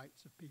on the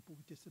Rights of People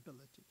with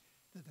Disability,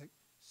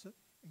 that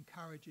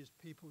encourages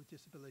people with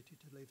disability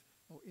to live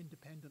more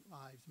independent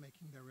lives,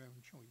 making their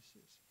own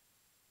choices.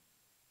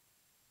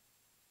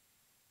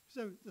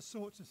 So the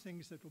sorts of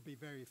things that will be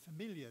very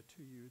familiar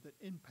to you that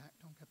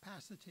impact on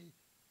capacity,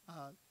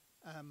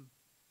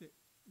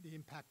 the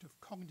impact of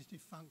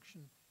cognitive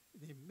function,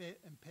 the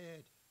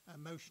impaired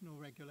emotional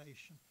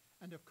regulation,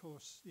 and of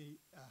course the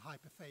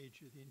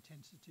hyperphagia, the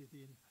intensity of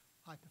the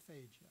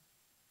hyperphagia.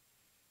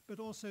 But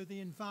also the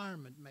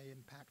environment may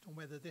impact on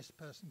whether this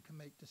person can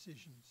make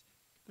decisions.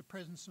 The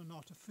presence or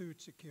not of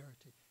food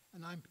security.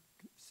 And I'm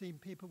seeing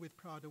people with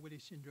Prader-Willi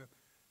syndrome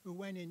who,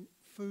 when in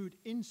food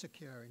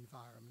insecure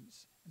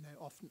environments, and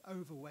they're often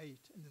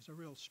overweight and there's a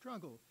real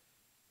struggle,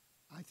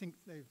 I think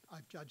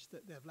I've judged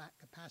that they've lacked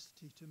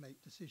capacity to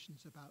make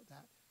decisions about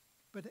that.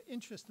 But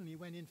interestingly,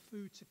 when in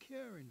food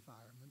secure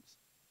environments,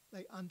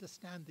 they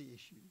understand the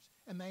issues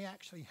and they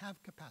actually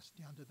have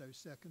capacity under those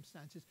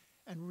circumstances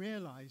and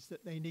realize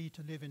that they need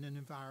to live in an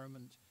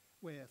environment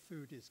where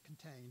food is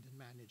contained and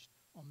managed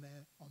on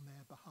their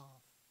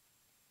behalf.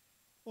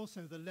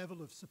 Also, the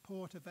level of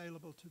support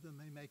available to them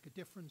may make a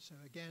difference. So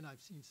again,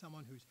 I've seen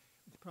someone who's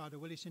with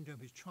Prader-Willi syndrome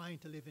who's trying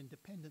to live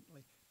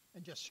independently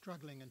and just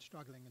struggling and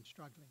struggling and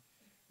struggling.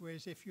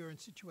 Whereas if you're in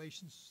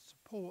situations of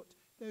support,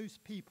 those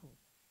people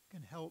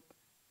can help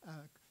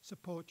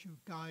support you,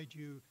 guide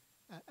you,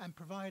 and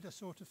provide a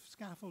sort of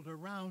scaffold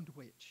around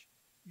which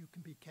you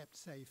can be kept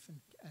safe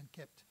and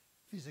kept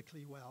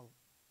physically well.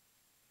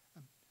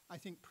 I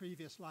think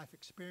previous life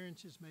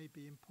experiences may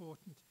be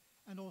important,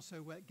 and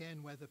also,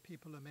 again, whether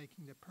people are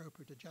making the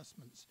appropriate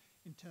adjustments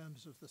in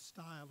terms of the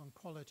style and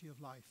quality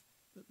of life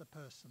that the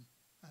person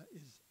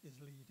is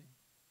leading.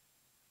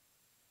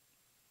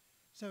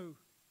 So,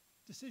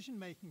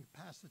 decision-making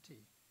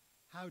capacity,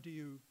 how do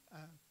you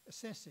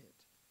assess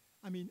it?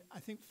 I mean, I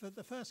think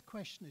the first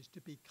question is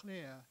to be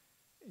clear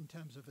in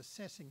terms of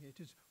assessing it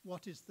is,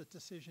 what is the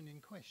decision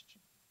in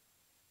question?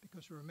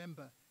 Because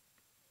remember,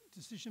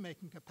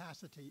 decision-making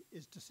capacity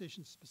is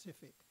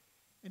decision-specific.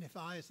 And if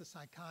I, as a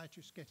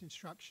psychiatrist, get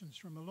instructions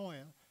from a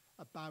lawyer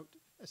about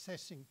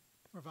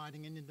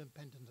providing an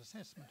independent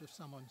assessment of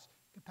someone's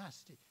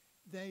capacity,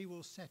 they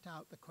will set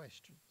out the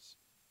questions.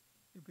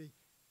 It'll be,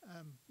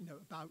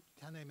 about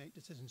can they make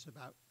decisions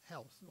about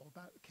health or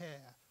about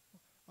care,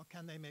 or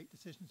can they make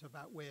decisions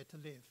about where to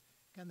live?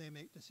 Can they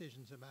make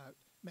decisions about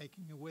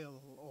making a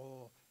will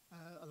or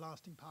a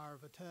lasting power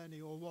of attorney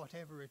or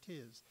whatever it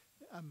is?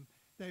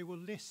 They will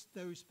list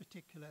those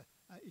particular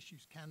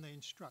issues. Can they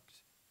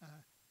instruct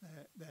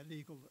their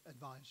legal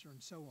advisor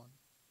and so on?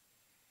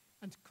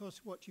 And of course,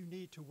 what you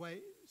need to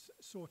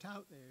sort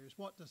out there is,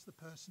 what does the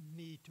person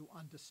need to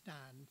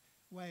understand,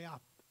 weigh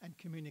up and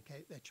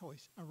communicate their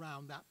choice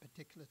around that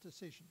particular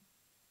decision?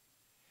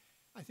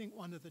 I think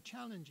one of the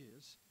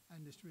challenges,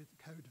 and this with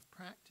the code of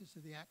practice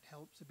of the Act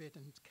helps a bit,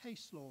 and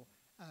case law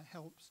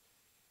helps,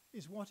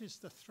 is what is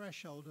the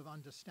threshold of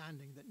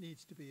understanding that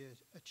needs to be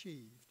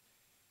achieved?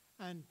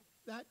 And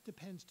that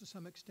depends to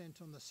some extent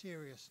on the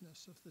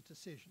seriousness of the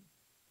decision.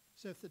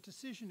 So if the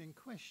decision in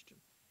question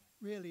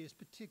really is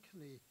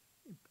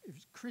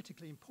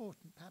critically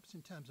important, perhaps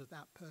in terms of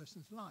that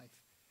person's life,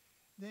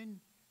 then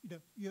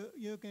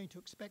you're going to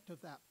expect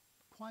of that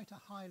quite a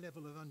high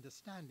level of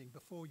understanding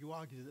before you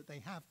argue that they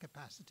have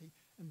capacity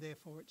and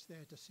therefore it's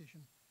their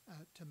decision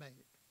to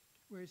make.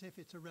 Whereas if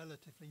it's a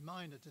relatively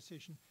minor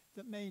decision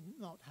that may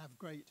not have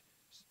great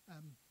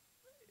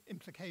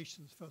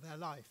implications for their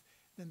life,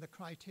 then the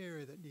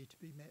criteria that need to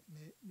be met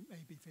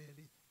may be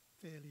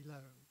fairly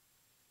low.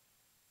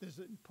 There's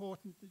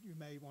important that you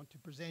may want to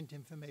present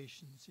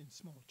information in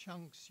small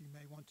chunks, you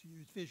may want to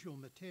use visual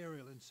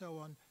material and so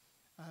on.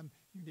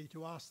 You need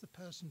to ask the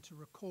person to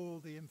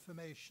recall the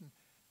information.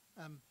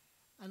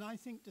 And I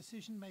think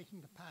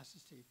decision-making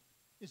capacity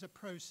is a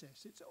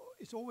process.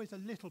 It's always a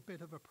little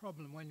bit of a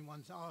problem when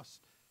one's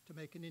asked to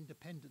make an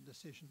independent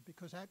decision,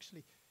 because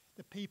actually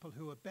the people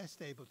who are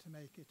best able to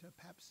make it are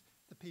perhaps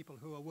the people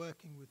who are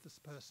working with this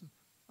person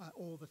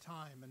all the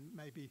time and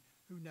maybe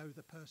who know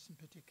the person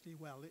particularly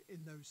well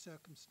in those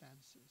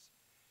circumstances.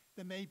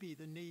 There may be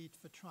the need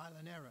for trial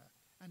and error,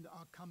 and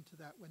I'll come to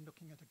that when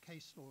looking at a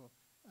case law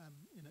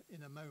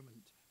in a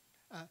moment.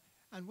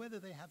 And whether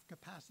they have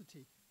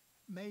capacity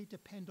may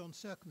depend on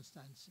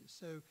circumstances.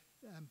 So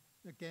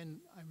Again,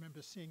 I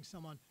remember seeing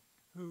someone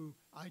who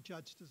I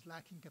judged as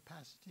lacking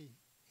capacity.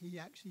 He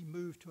actually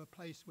moved to a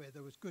place where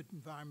there was good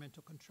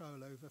environmental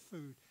control over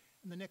food.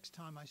 And the next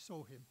time I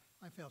saw him,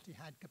 I felt he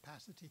had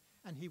capacity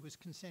and he was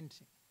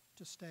consenting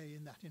to stay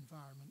in that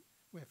environment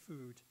where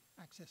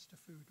access to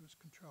food was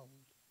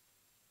controlled.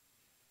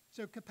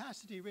 So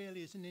capacity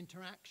really is an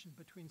interaction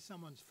between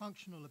someone's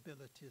functional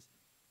abilities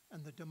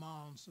and the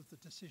demands of the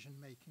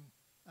decision-making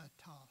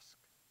task.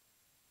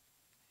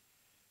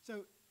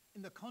 So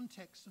in the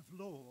context of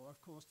law,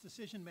 of course,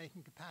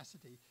 decision-making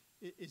capacity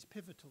is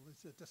pivotal,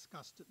 as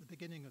discussed at the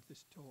beginning of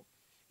this talk.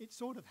 It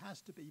sort of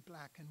has to be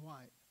black and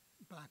white,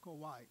 black or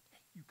white.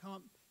 You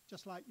can't,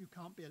 just like you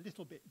can't be a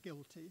little bit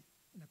guilty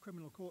in a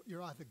criminal court,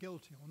 you're either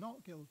guilty or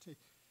not guilty.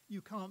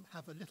 You can't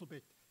have a little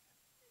bit,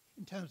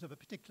 in terms of a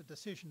particular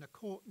decision, a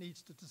court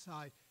needs to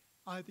decide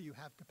either you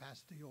have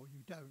capacity or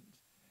you don't.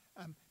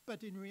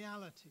 But in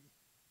reality,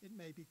 it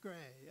may be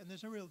grey, and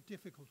there's a real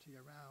difficulty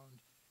around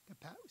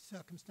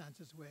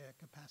circumstances where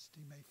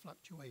capacity may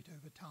fluctuate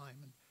over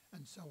time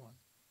and so on.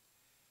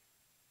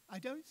 I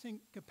don't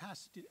think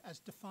capacity, as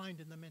defined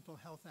in the Mental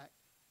Health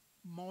Act,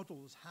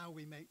 models how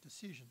we make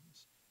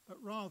decisions,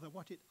 but rather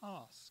what it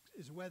asks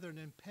is whether an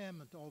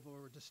impairment of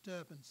or a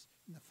disturbance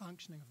in the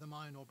functioning of the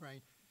mind or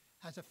brain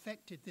has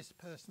affected this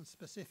person's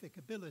specific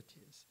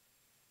abilities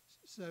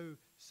so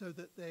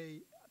that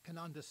they can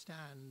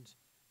understand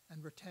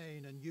and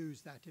retain and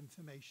use that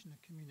information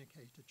and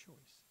communicate a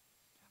choice.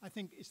 I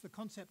think it's the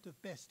concept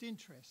of best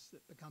interests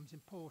that becomes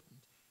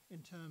important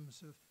in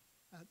terms of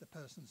the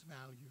person's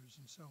values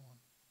and so on.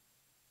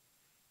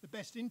 The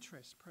best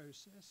interest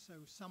process,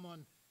 so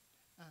someone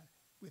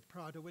with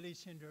Prader-Willi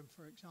syndrome,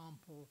 for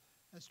example,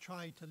 has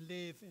tried to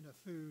live in a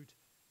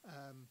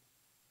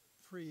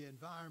food-free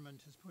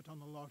environment, has put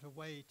on a lot of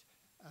weight,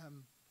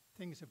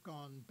 things have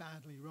gone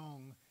badly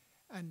wrong,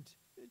 and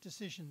it's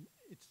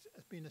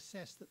been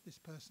assessed that this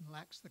person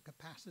lacks the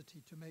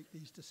capacity to make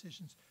these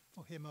decisions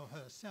for him or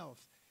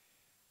herself.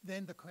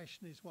 Then the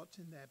question is what's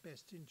in their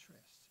best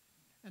interest.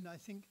 And I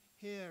think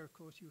here, of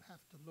course, you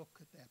have to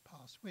look at their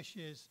past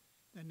wishes,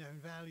 their known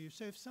values.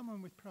 So if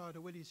someone with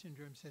Prader-Willi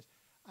syndrome says,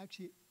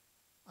 actually,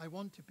 I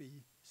want to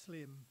be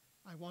slim,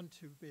 I want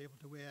to be able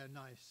to wear a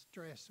nice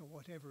dress or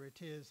whatever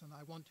it is, and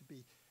I want to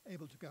be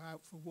able to go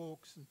out for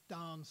walks and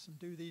dance and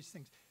do these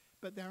things,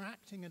 but they're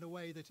acting in a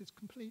way that is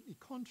completely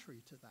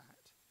contrary to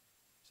that.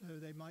 So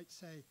they might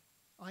say,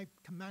 I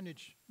can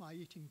manage my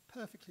eating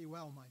perfectly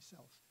well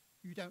myself.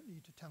 You don't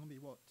need to tell me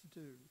what to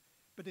do.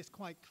 But it's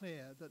quite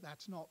clear that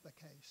that's not the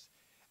case.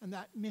 And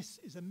that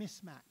is a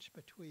mismatch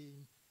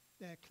between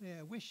their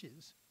clear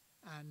wishes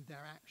and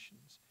their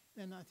actions.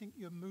 Then I think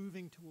you're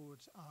moving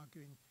towards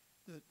arguing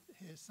that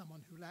here's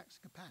someone who lacks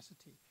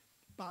capacity.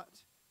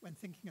 But when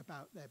thinking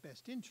about their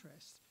best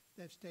interests,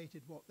 they've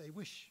stated what they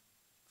wish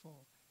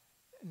for.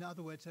 In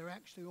other words, they're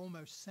actually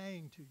almost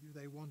saying to you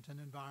they want an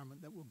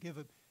environment that will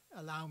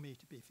allow me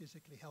to be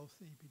physically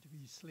healthy, to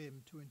be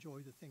slim, to enjoy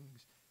the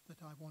things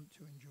that I want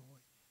to enjoy.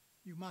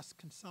 You must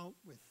consult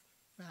with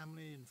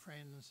family and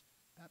friends,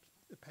 perhaps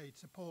the paid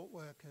support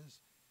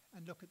workers,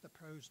 and look at the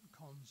pros and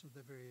cons of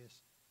the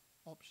various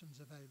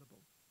options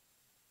available.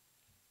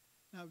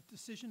 Now,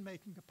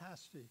 decision-making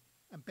capacity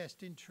and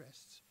best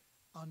interests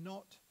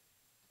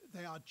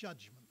they are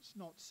judgments,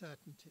 not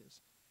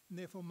certainties, and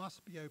therefore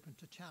must be open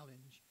to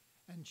challenge,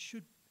 and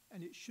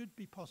it should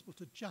be possible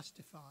to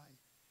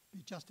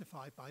be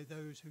justified by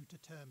those who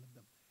determine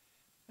them.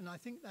 And I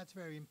think that's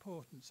very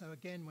important. So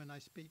again, when I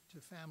speak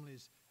to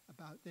families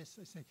about this,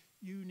 I say,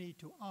 you need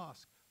to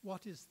ask,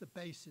 what is the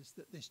basis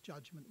that this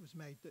judgment was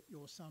made that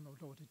your son or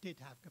daughter did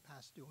have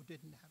capacity or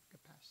didn't have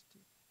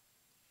capacity?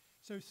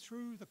 So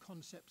through the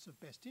concepts of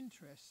best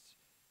interests,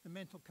 the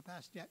Mental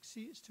Capacity Act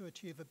seeks to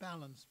achieve a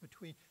balance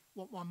between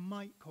what one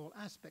might call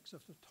aspects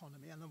of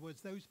autonomy, in other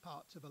words, those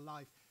parts of a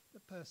life the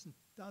person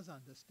does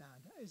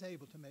understand, is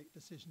able to make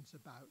decisions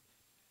about,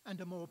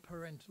 and a more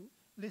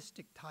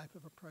parentalistic type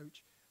of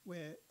approach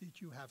where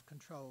did you have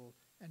control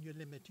and you're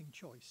limiting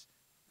choice,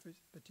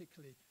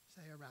 particularly,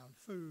 say, around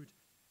food,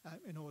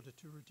 in order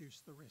to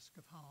reduce the risk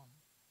of harm.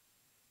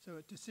 So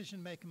a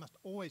decision maker must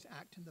always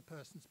act in the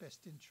person's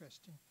best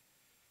interest,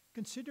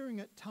 considering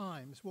at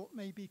times what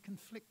may be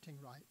conflicting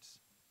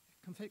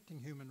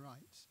human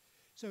rights.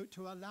 So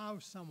to allow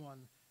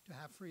someone to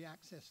have free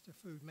access to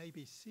food may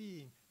be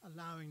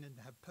allowing them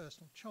to have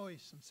personal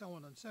choice and so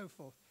on and so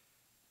forth,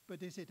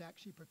 but is it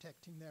actually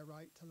protecting their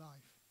right to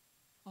life?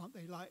 Aren't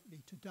they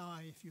likely to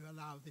die if you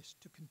allow this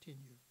to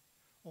continue,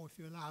 or if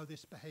you allow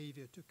this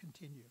behavior to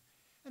continue?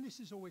 And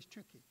this is always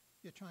tricky.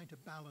 You're trying to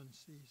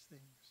balance these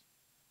things.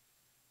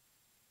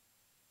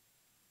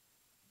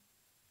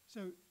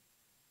 So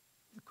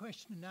the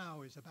question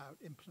now is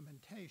about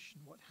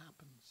implementation, what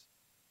happens?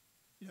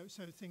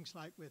 So things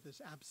like where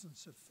there's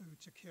absence of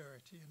food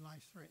security and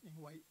life-threatening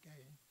weight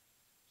gain,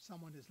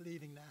 someone is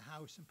leaving their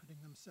house and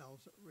putting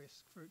themselves at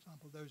risk. For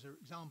example, those are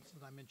examples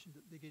that I mentioned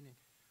at the beginning.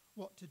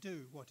 What to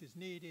do, what is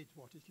needed,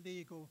 what is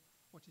legal,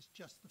 what is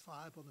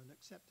justifiable and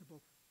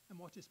acceptable, and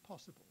what is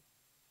possible.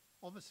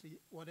 Obviously,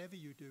 whatever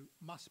you do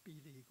must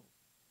be legal.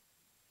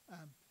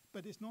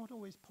 But it's not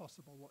always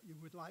possible what you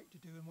would like to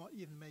do and what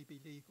even may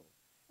be legal.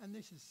 And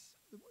this is,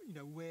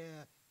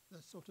 where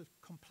the sort of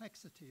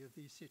complexity of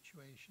these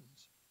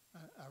situations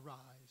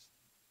arise.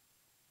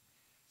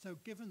 So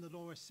given the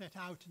law is set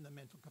out in the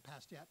Mental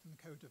Capacity Act and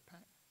the Code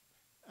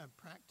of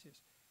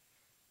Practice,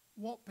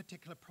 what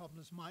particular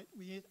problems might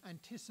we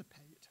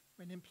anticipate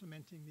when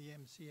implementing the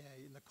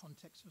MCA in the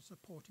context of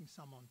supporting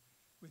someone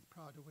with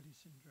Prader-Willi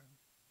syndrome?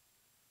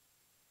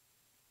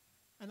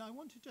 And I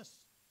want to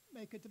just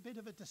make a bit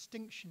of a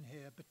distinction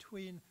here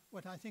between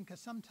what I think are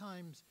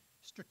sometimes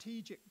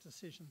strategic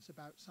decisions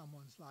about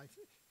someone's life.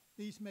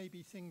 These may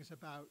be things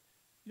about,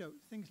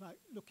 things like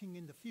looking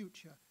in the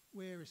future,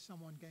 where is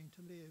someone going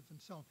to live and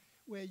so on,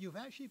 where you've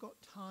actually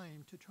got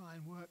time to try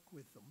and work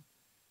with them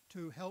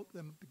to help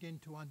them begin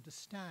to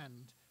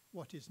understand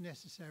what is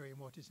necessary and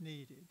what is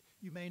needed.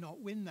 You may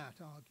not win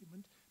that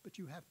argument, but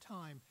you have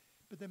time.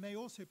 But there may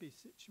also be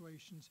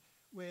situations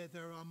where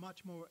there are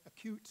much more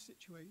acute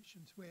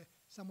situations where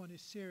someone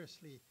is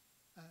seriously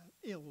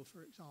ill,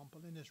 for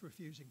example, and is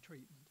refusing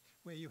treatment,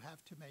 where you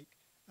have to make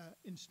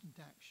instant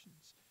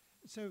actions.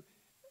 So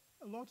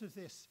a lot of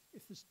this,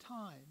 if there's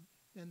time,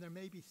 then there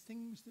may be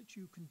things that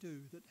you can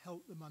do that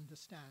help them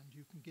understand.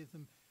 You can give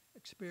them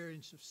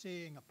experience of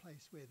seeing a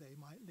place where they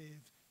might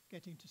live,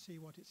 getting to see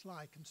what it's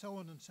like, and so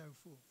on and so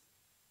forth.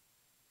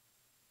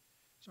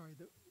 Sorry,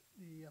 the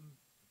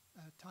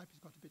type has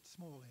got a bit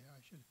small here.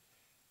 I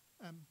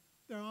should.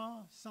 There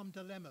are some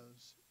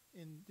dilemmas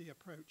in the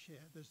approach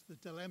here. There's the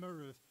dilemma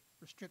of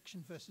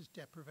restriction versus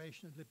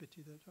deprivation of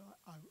liberty that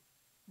I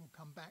will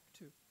come back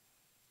to.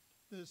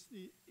 There's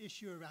the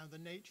issue around the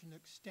nature and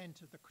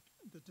extent of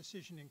the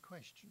decision in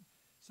question,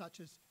 such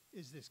as,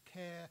 is this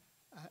care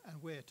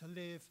and where to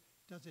live?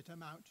 Does it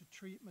amount to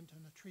treatment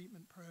and a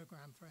treatment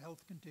program for a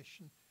health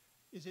condition?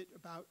 Is it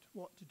about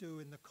what to do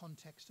in the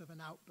context of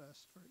an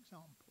outburst, for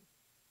example?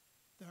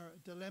 There are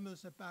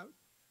dilemmas about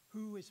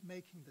who is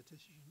making the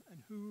decision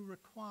and who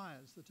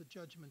requires that a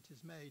judgment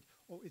is made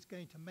or is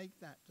going to make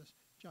that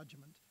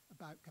judgment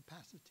about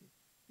capacity.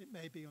 It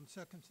may be, on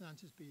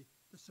circumstances, be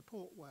the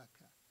support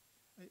worker.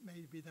 It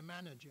may be the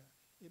manager.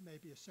 It may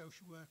be a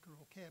social worker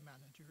or care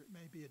manager. It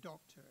may be a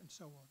doctor, and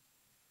so on.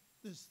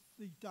 There's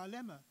the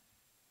dilemma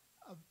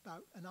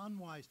about an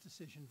unwise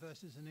decision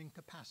versus an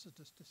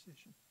incapacitous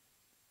decision.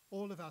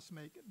 All of us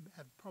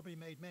have probably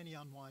made many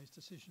unwise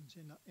decisions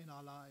in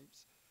our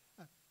lives.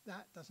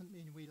 That doesn't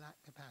mean we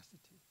lack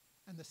capacity.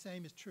 And the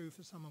same is true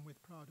for someone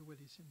with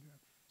Prader-Willi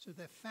syndrome. So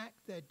the fact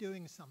they're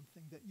doing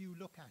something that you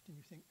look at and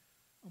you think,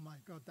 oh my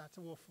God, that's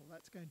awful,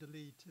 that's going to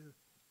lead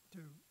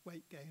to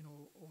weight gain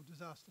or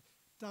disaster,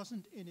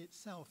 doesn't in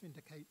itself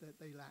indicate that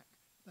they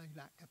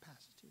lack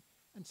capacity.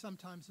 And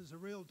sometimes there's a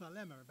real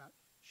dilemma about,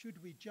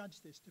 should we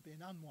judge this to be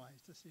an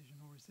unwise decision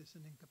or is this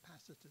an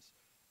incapacitous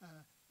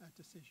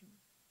decision?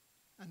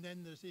 And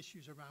then there's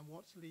issues around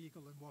what's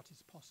legal and what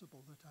is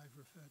possible that I've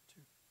referred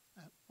to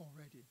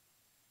already.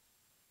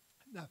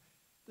 Now,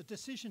 the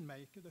decision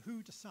maker,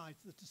 who decides,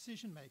 the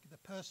decision maker, the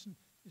person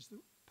is the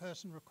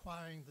person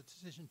requiring the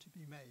decision to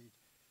be made.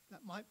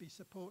 That might be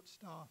support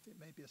staff, it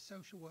may be a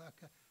social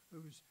worker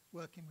who's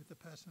working with the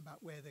person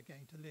about where they're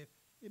going to live.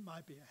 It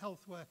might be a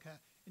health worker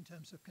in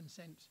terms of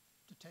consent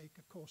to take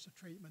a course of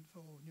treatment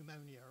for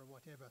pneumonia or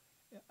whatever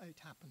it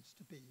happens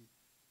to be.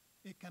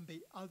 It can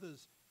be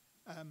others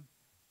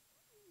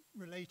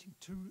relating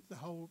to the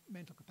whole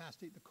mental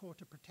capacity, the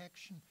Court of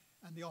Protection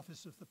and the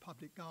Office of the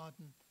Public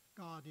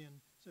Guardian.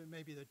 So it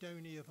may be the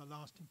donee of a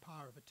lasting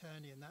power of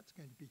attorney, and that's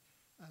going to be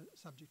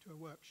subject to a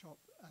workshop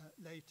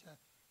later,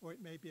 or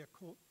it may be a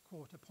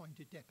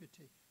court-appointed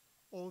deputy,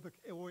 or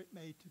it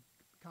may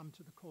come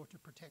to the Court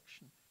of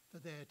Protection for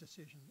their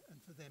decision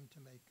and for them to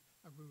make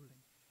a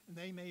ruling. And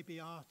they may be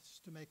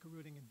asked to make a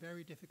ruling in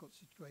very difficult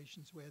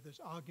situations where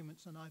there's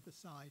arguments on either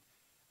side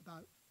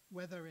about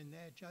whether in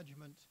their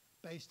judgment,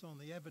 based on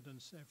the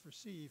evidence they've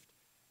received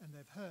and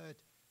they've heard,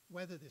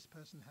 whether this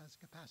person has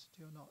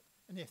capacity or not.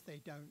 And if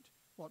they don't,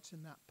 what's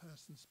in that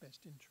person's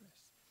best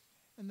interest.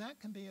 And that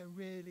can be a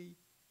really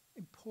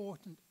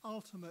important,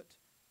 ultimate,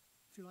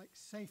 if you like,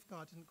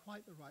 safeguard isn't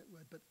quite the right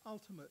word, but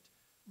ultimate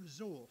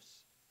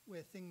resource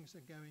where things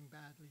are going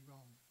badly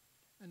wrong.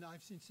 And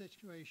I've seen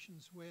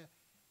situations where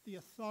the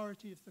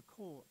authority of the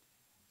court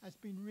has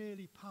been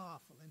really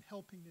powerful in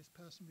helping this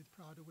person with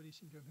Prader-Willi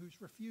syndrome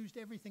who's refused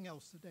everything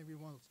else that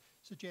everyone else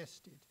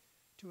suggested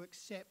to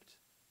accept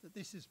that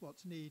this is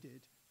what's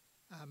needed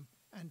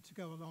and to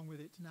go along with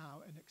it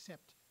now and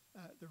accept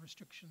the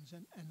restrictions,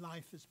 and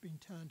life has been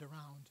turned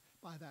around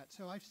by that.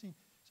 So I've seen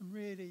some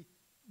really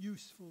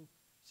useful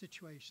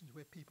situations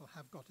where people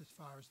have got as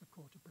far as the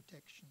Court of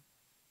Protection,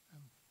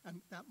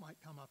 and that might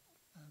come up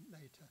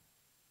later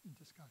in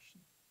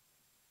discussion.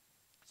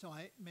 So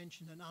I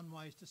mentioned an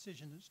unwise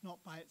decision. It's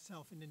not by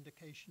itself an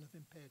indication of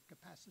impaired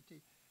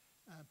capacity.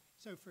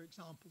 So for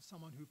example,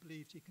 someone who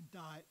believes he can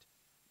diet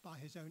by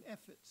his own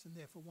efforts and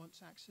therefore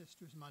wants access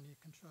to his money and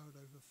control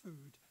over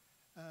food,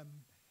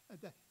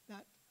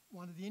 that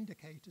one of the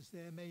indicators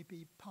there may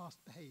be past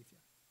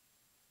behavior.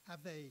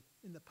 Have they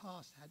in the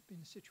past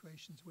been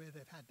situations where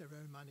they've had their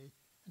own money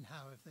and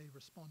how have they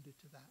responded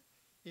to that.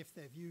 If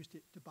they've used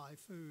it to buy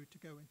food, to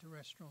go into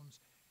restaurants,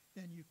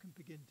 then you can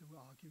begin to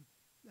argue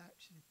that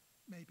actually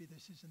maybe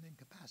this is an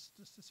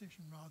incapacitous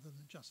decision rather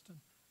than just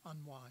an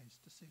unwise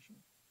decision.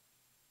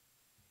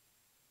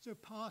 So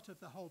part of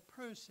the whole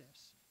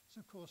process is,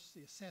 of course,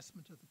 the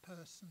assessment of the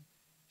person,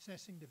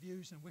 assessing the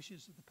views and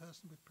wishes of the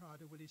person with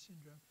Prader-Willi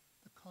syndrome,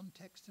 the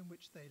context in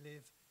which they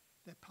live,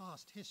 their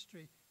past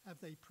history, have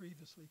they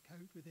previously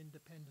coped with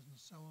independence, and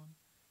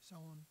so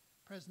on,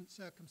 present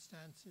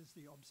circumstances,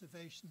 the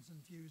observations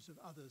and views of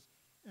others,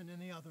 and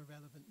any other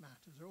relevant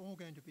matters are all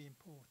going to be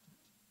important.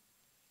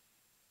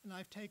 And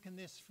I've taken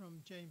this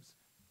from James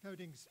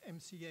Coding's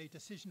MCA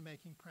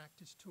decision-making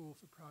practice tool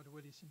for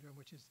Prader-Willi syndrome,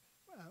 which is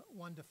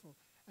wonderful.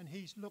 And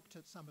he's looked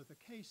at some of the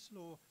case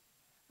law.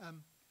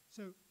 And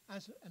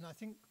I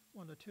think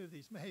one or two of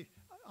these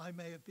I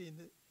may have been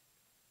the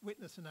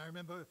witness, and I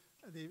remember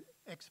the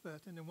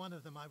expert, and in one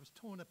of them I was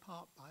torn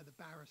apart by the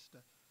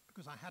barrister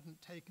because I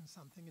hadn't taken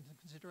something into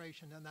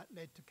consideration, and that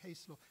led to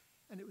case law.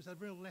 And it was a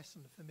real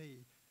lesson for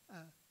me.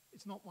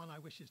 It's not one I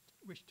wish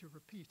to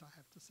repeat, I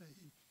have to say.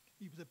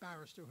 He was a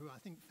barrister who I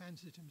think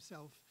fancied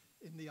himself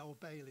in the Old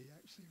Bailey,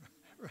 actually,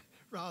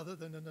 rather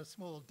than in a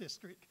small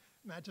district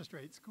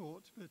magistrate's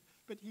court.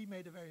 But he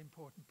made a very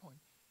important point.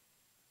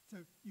 So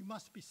you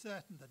must be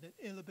certain that an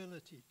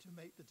inability to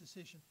make the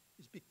decision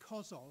is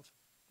because of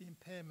the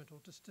impairment or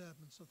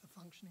disturbance of the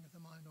functioning of the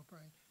mind or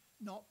brain,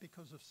 not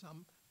because of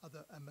some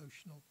other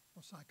emotional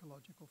or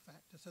psychological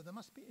factor. So there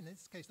must be, in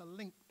this case, a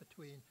link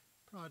between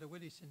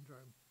Prader-Willi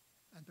syndrome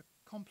and the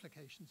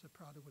complications of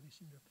Prader-Willi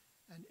syndrome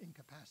and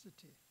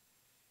incapacity.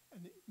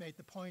 And it made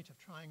the point of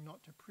trying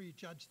not to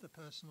prejudge the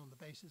person on the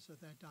basis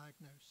of their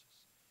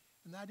diagnosis.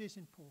 And that is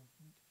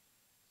important.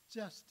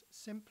 Just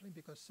simply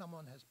because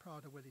someone has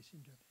Prader-Willi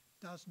syndrome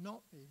does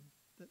not mean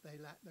that they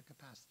lack the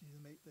capacity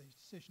to make the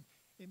decision.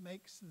 It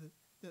makes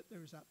that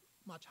there is a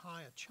much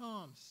higher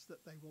chance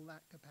that they will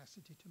lack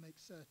capacity to make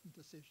certain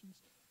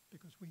decisions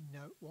because we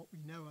know what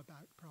we know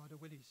about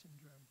Prader-Willi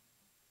syndrome.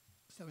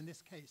 So in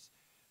this case,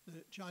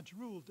 the judge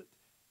ruled that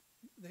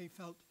they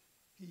felt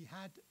he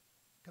had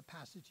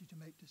capacity to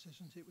make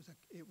decisions.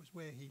 It was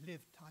where he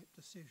lived type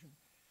decision.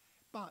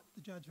 But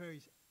the judge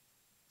very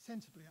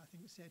sensibly, I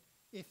think, said,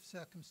 if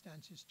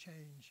circumstances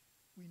change,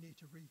 we need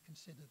to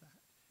reconsider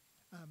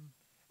that.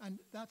 And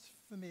that's,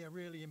 for me, a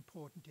really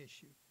important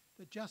issue,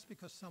 that just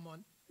because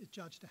someone is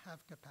judged to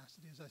have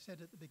capacity, as I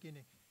said at the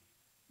beginning,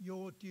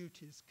 your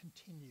duties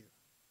continue.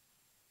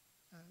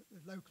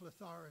 The local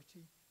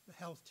authority, the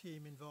health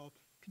team involved,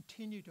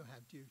 continue to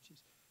have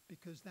duties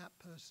because that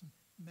person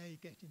may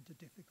get into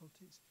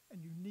difficulties,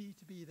 and you need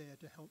to be there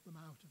to help them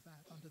out of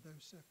that under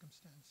those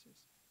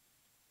circumstances.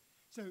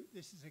 So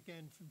this is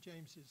again from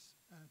James's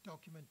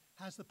document.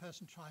 Has the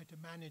person tried to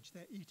manage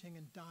their eating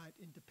and diet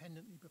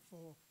independently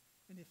before?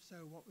 And if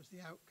so, what was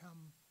the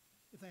outcome?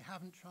 If they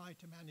haven't tried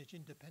to manage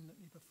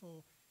independently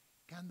before,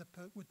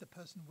 would the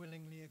person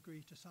willingly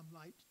agree to some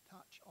light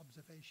touch,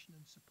 observation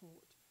and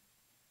support?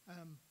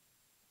 And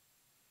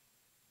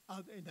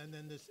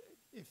then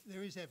if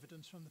there is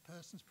evidence from the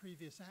person's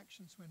previous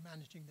actions when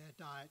managing their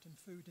diet and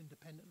food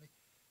independently,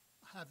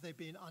 have they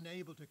been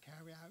unable to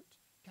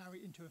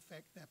carry into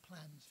effect their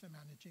plans for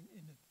managing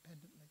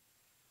independently?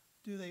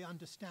 Do they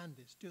understand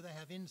this? Do they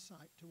have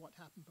insight to what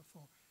happened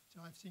before?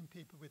 So I've seen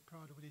people with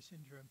Prader-Willi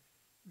syndrome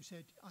who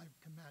said, I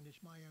can manage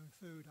my own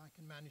food, I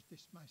can manage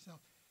this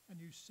myself. And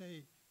you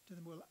say to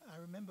them, well, I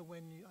remember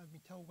I've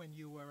been told when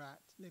you were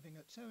living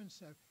at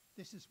so-and-so,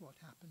 this is what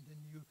happened, and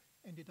you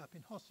ended up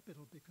in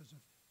hospital because of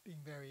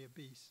being very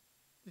obese.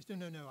 They said,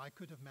 no, I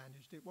could have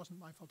managed. It wasn't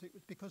my fault. It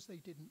was because they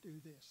didn't do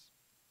this.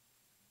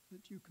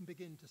 That you can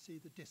begin to see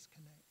the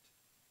disconnect.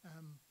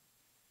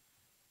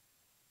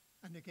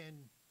 And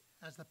again,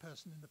 has the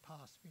person in the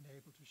past been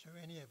able to show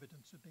any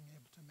evidence of being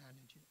able to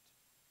manage it?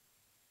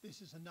 This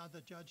is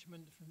another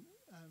judgment from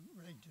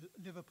relating to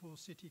Liverpool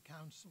City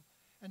Council.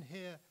 And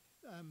here,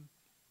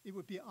 it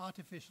would be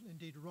artificial,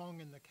 indeed wrong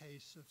in the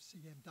case of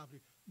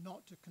CMW,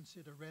 not to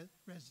consider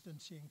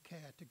residency and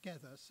care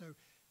together. So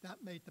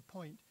that made the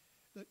point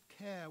that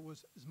care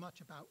was as much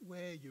about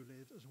where you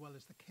live as well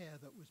as the care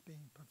that was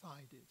being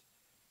provided.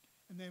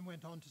 And then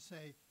went on to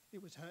say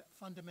it was her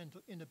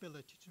fundamental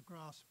inability to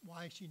grasp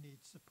why she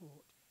needs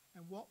support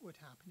and what would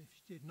happen if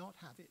she did not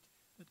have it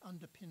that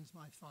underpins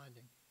my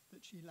finding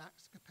that she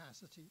lacks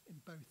capacity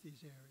in both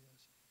these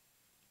areas.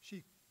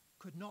 She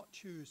could not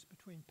choose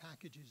between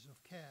packages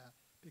of care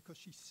because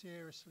she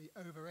seriously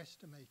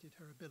overestimated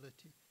her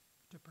ability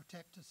to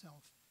protect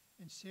herself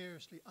and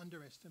seriously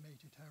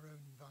underestimated her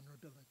own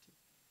vulnerability.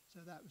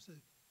 So that was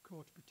the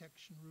court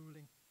protection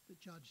ruling that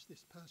judged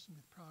this person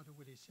with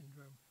Prader-Willi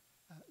syndrome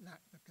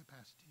lacked the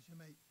capacity to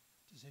make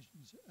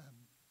decisions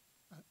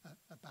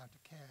about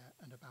her care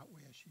and about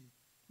where she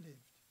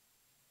lived.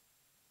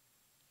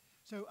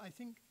 So I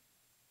think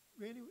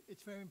really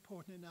it's very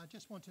important, and I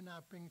just want to now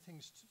bring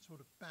things sort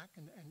of back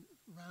and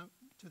round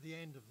to the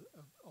end of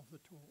the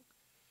talk.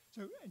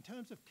 So in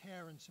terms of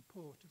care and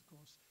support, of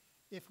course,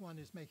 if one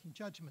is making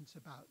judgments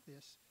about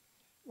this,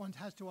 one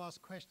has to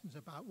ask questions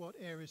about what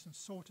areas and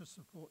sort of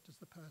support does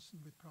the person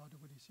with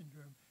Prader-Willi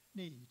syndrome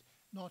need.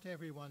 Not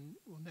everyone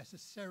will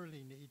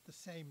necessarily need the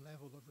same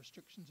level of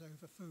restrictions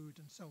over food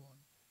and so on.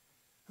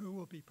 Who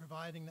will be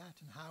providing that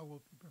and how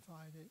will be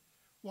provided?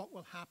 What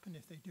will happen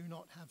if they do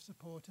not have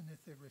support and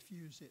if they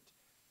refuse it?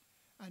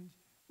 And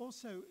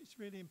also, it's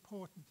really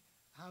important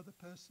how the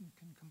person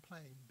can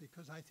complain,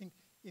 because I think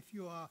if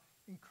you are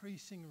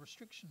increasing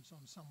restrictions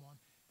on someone,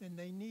 then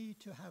they need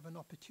to have an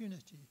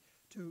opportunity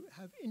to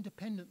have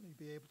independently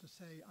be able to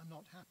say, I'm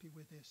not happy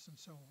with this, and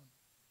so on.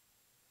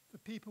 For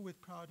people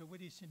with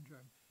Prader-Willi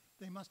syndrome,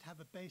 they must have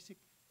a basic,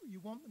 you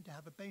want them to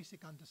have a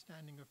basic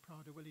understanding of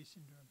Prader-Willi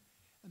syndrome,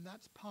 and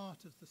that's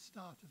part of the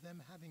start of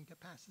them having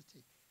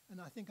capacity. And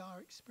I think our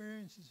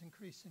experience is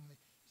increasingly,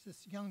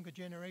 this younger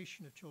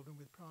generation of children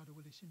with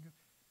Prader-Willi syndrome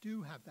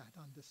do have that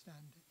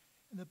understanding.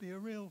 And there'll be a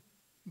real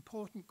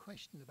important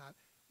question about,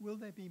 will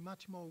they be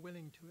much more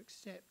willing to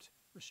accept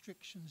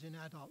restrictions in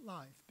adult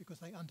life because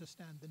they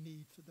understand the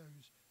need for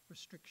those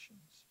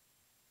restrictions?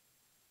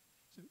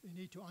 So they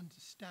need to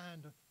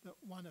understand that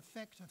one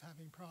effect of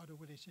having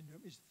Prader-Willi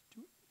syndrome is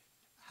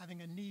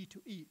having a need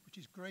to eat, which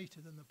is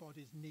greater than the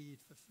body's need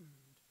for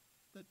food.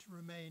 That to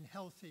remain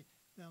healthy,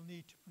 they'll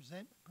need to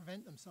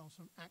prevent themselves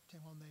from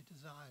acting on their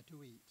desire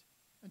to eat,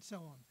 and so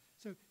on.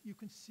 So you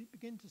can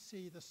begin to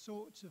see the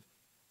sorts of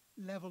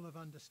level of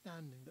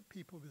understanding that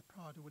people with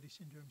Prader-Willi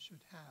syndrome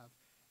should have,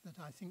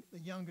 that I think the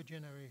younger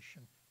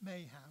generation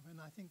may have, and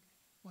I think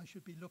one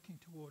should be looking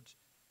towards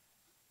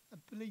a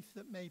belief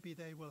that maybe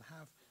they will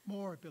have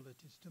more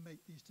abilities to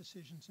make these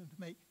decisions and to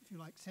make, if you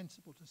like,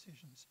 sensible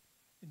decisions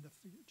in the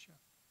future.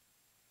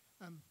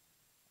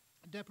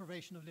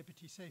 Deprivation of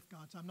liberty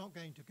safeguards, I'm not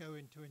going to go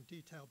into in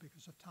detail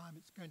because of time.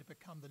 It's going to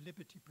become the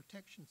liberty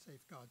protection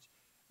safeguards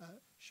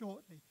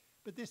shortly.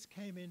 But this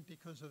came in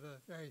because of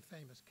a very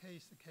famous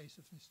case, the case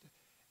of Mr.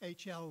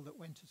 H.L. that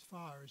went as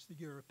far as the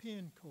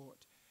European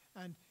Court.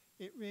 And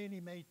it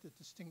really made the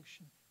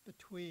distinction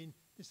between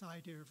this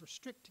idea of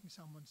restricting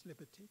someone's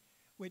liberty,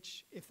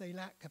 which, if they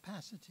lack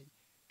capacity,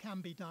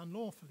 can be done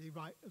lawfully,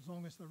 right, as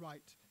long as the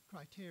right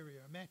criteria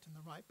are met and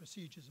the right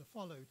procedures are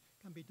followed,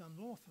 can be done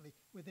lawfully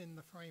within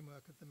the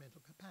framework of the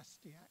Mental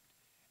Capacity Act.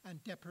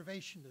 And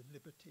deprivation of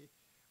liberty,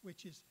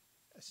 which is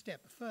a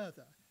step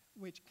further,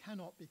 which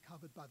cannot be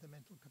covered by the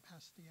Mental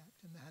Capacity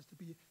Act, and there has to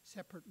be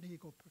separate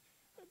legal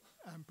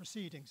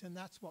proceedings. And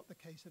that's what the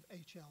case of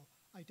HL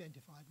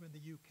identified when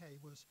the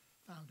UK was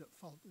found at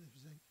fault. There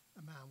was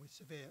a man with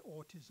severe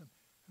autism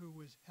who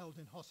was held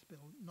in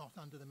hospital, not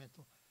under the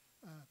Mental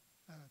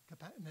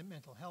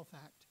Health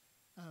Act,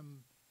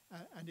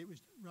 and it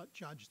was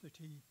judged that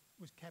he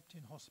was kept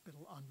in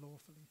hospital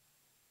unlawfully.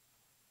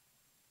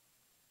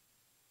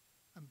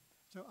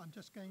 So I'm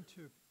just going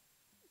to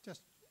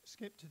just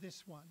skip to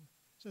this one.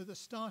 So the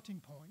starting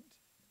point,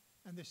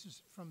 and this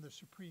is from the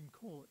Supreme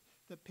Court,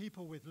 that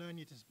people with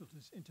learning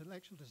disabilities,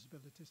 intellectual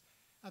disabilities,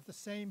 have the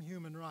same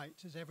human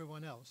rights as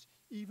everyone else,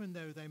 even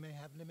though they may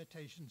have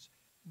limitations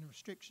and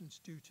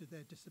restrictions due to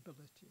their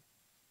disability.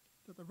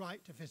 That the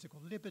right to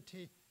physical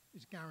liberty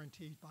is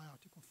guaranteed by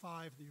Article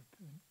 5 of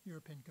the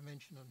European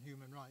Convention on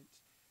Human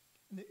Rights.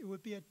 And it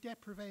would be a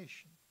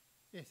deprivation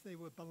if they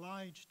were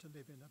obliged to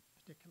live in a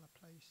particular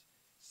place,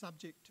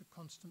 subject to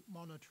constant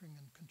monitoring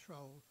and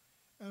control,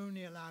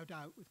 only allowed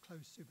out with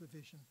close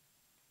supervision,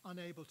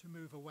 unable to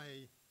move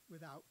away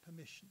without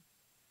permission.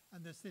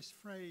 And there's this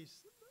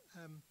phrase,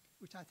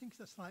 which I think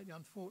is a slightly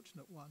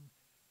unfortunate one: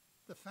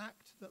 the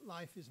fact that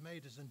life is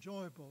made as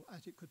enjoyable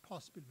as it could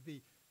possibly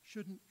be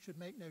should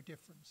make no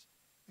difference.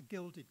 A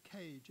gilded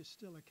cage is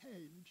still a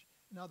cage.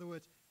 In other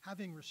words,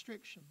 having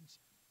restrictions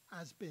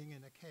as being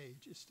in a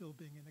cage is still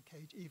being in a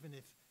cage, even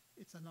if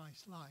it's a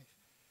nice life.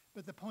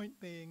 But the point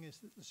being is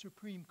that the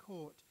Supreme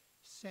Court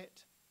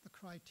set the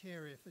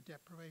criteria for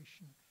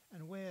deprivation,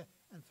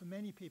 and for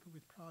many people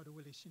with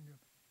Prader-Willi syndrome,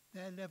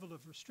 their level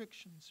of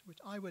restrictions, which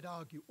I would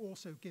argue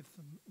also give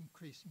them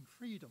increasing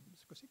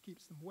freedoms because it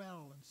keeps them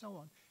well and so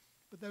on,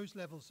 but those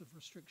levels of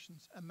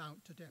restrictions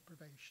amount to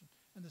deprivation,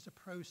 and there's a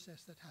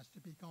process that has to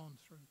be gone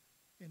through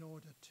in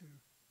order to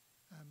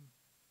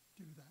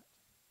do that.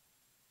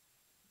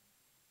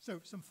 So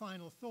some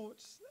final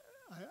thoughts.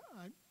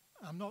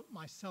 I'm not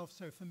myself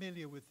so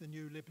familiar with the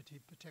new liberty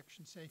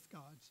protection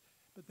safeguards,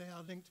 but they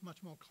are linked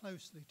much more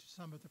closely to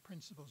some of the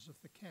principles of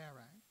the CARE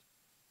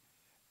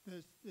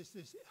Act. There's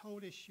this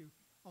whole issue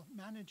of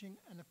managing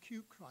an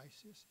acute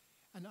crisis,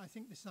 and I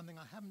think this is something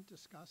I haven't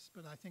discussed,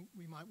 but I think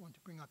we might want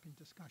to bring up in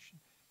discussion,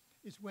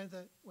 is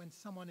whether when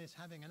someone is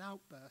having an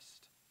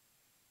outburst,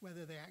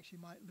 whether they actually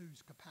might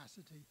lose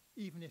capacity,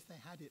 even if they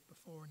had it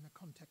before in the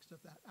context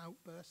of that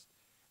outburst,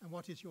 and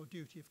what is your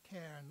duty of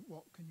care and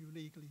what can you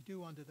legally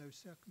do under those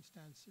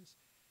circumstances.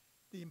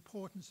 The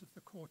importance of the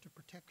court of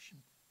protection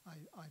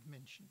I've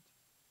mentioned.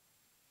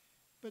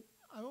 But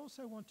I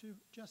also want to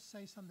just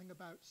say something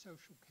about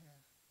social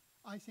care.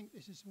 I think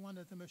this is one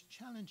of the most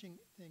challenging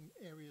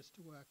areas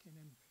to work in,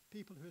 and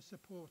people who are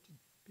supporting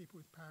people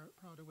with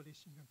Prader-Willi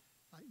syndrome,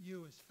 like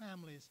you as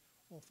families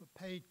or for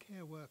paid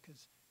care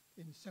workers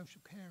in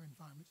social care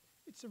environments,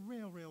 it's a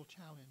real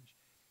challenge.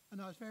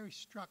 And I was very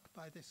struck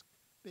by this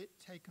bit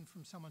taken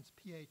from someone's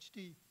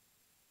PhD,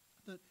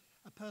 that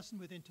a person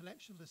with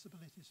intellectual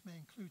disabilities may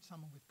include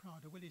someone with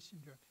Prader-Willi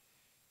syndrome,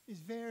 is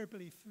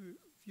variably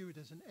viewed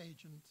as an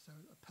agent, so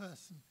a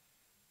person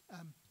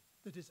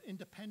that is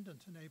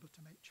independent and able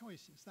to make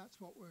choices. That's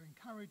what we're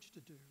encouraged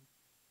to do,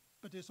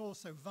 but is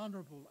also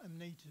vulnerable and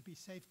need to be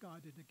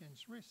safeguarded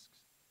against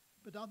risks,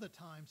 but other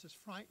times as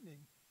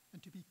frightening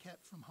and to be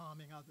kept from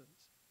harming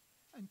others.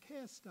 And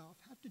care staff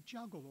have to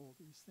juggle all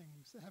these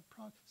things. They have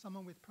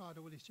someone with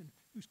Prader-Willi syndrome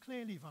who's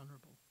clearly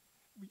vulnerable.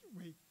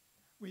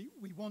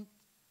 We want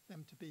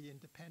them to be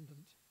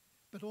independent,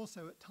 but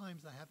also at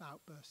times they have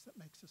outbursts that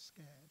makes us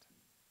scared.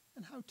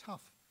 And how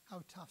tough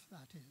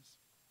that is.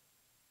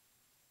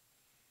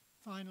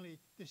 Finally,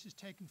 this is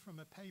taken from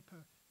a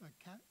paper by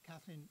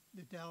Kathleen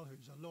Liddell,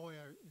 who's a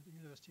lawyer at the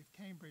University of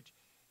Cambridge,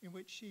 in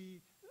which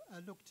she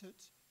looked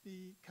at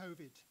the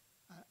COVID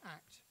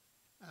Act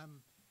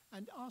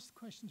and asked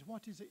questions.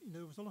 What is it?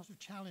 There was a lot of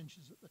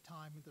challenges at the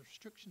time with the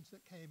restrictions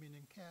that came in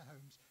care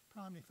homes,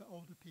 primarily for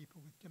older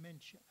people with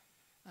dementia,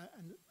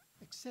 and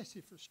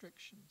excessive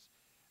restrictions.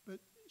 But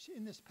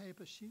in this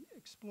paper, she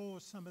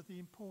explores some of the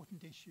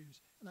important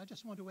issues, and I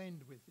just want to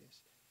end with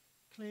this.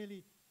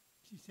 Clearly,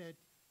 she said,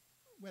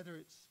 whether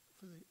it's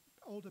for the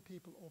older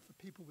people or for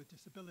people with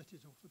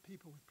disabilities or for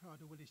people with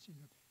Prader-Willi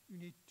syndrome, you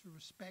need to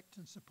respect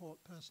and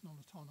support personal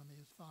autonomy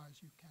as far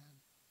as you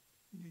can.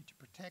 You need to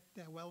protect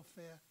their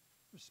welfare,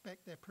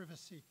 respect their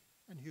privacy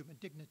and human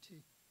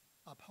dignity,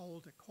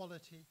 uphold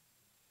equality,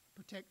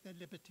 protect their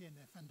liberty and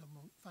their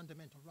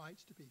fundamental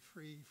rights to be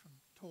free from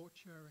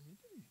torture and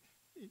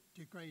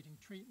degrading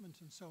treatment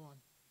and so on.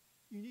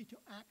 You need to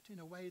act in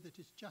a way that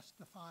is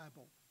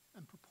justifiable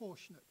and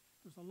proportionate.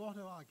 There's a lot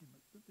of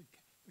argument that the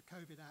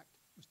COVID Act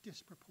was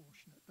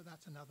disproportionate, but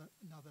that's another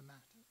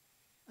matter.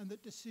 And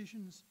that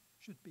decisions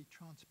should be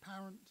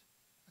transparent,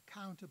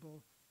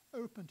 accountable,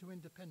 open to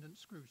independent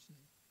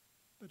scrutiny,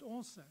 but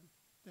also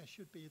there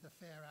should be the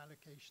fair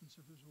allocations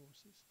of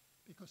resources,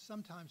 because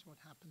sometimes what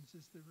happens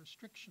is the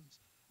restrictions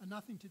are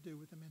nothing to do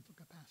with the Mental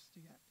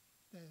Capacity Act.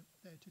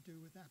 They're to do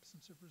with the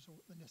absence of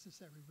the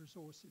necessary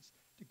resources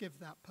to give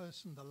that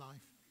person the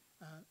life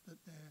that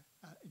they're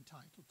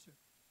entitled to.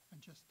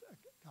 And just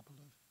a couple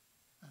of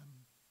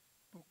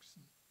books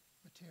and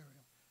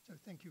material. So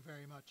thank you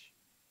very much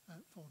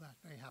for that.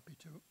 Very happy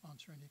to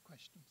answer any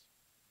questions.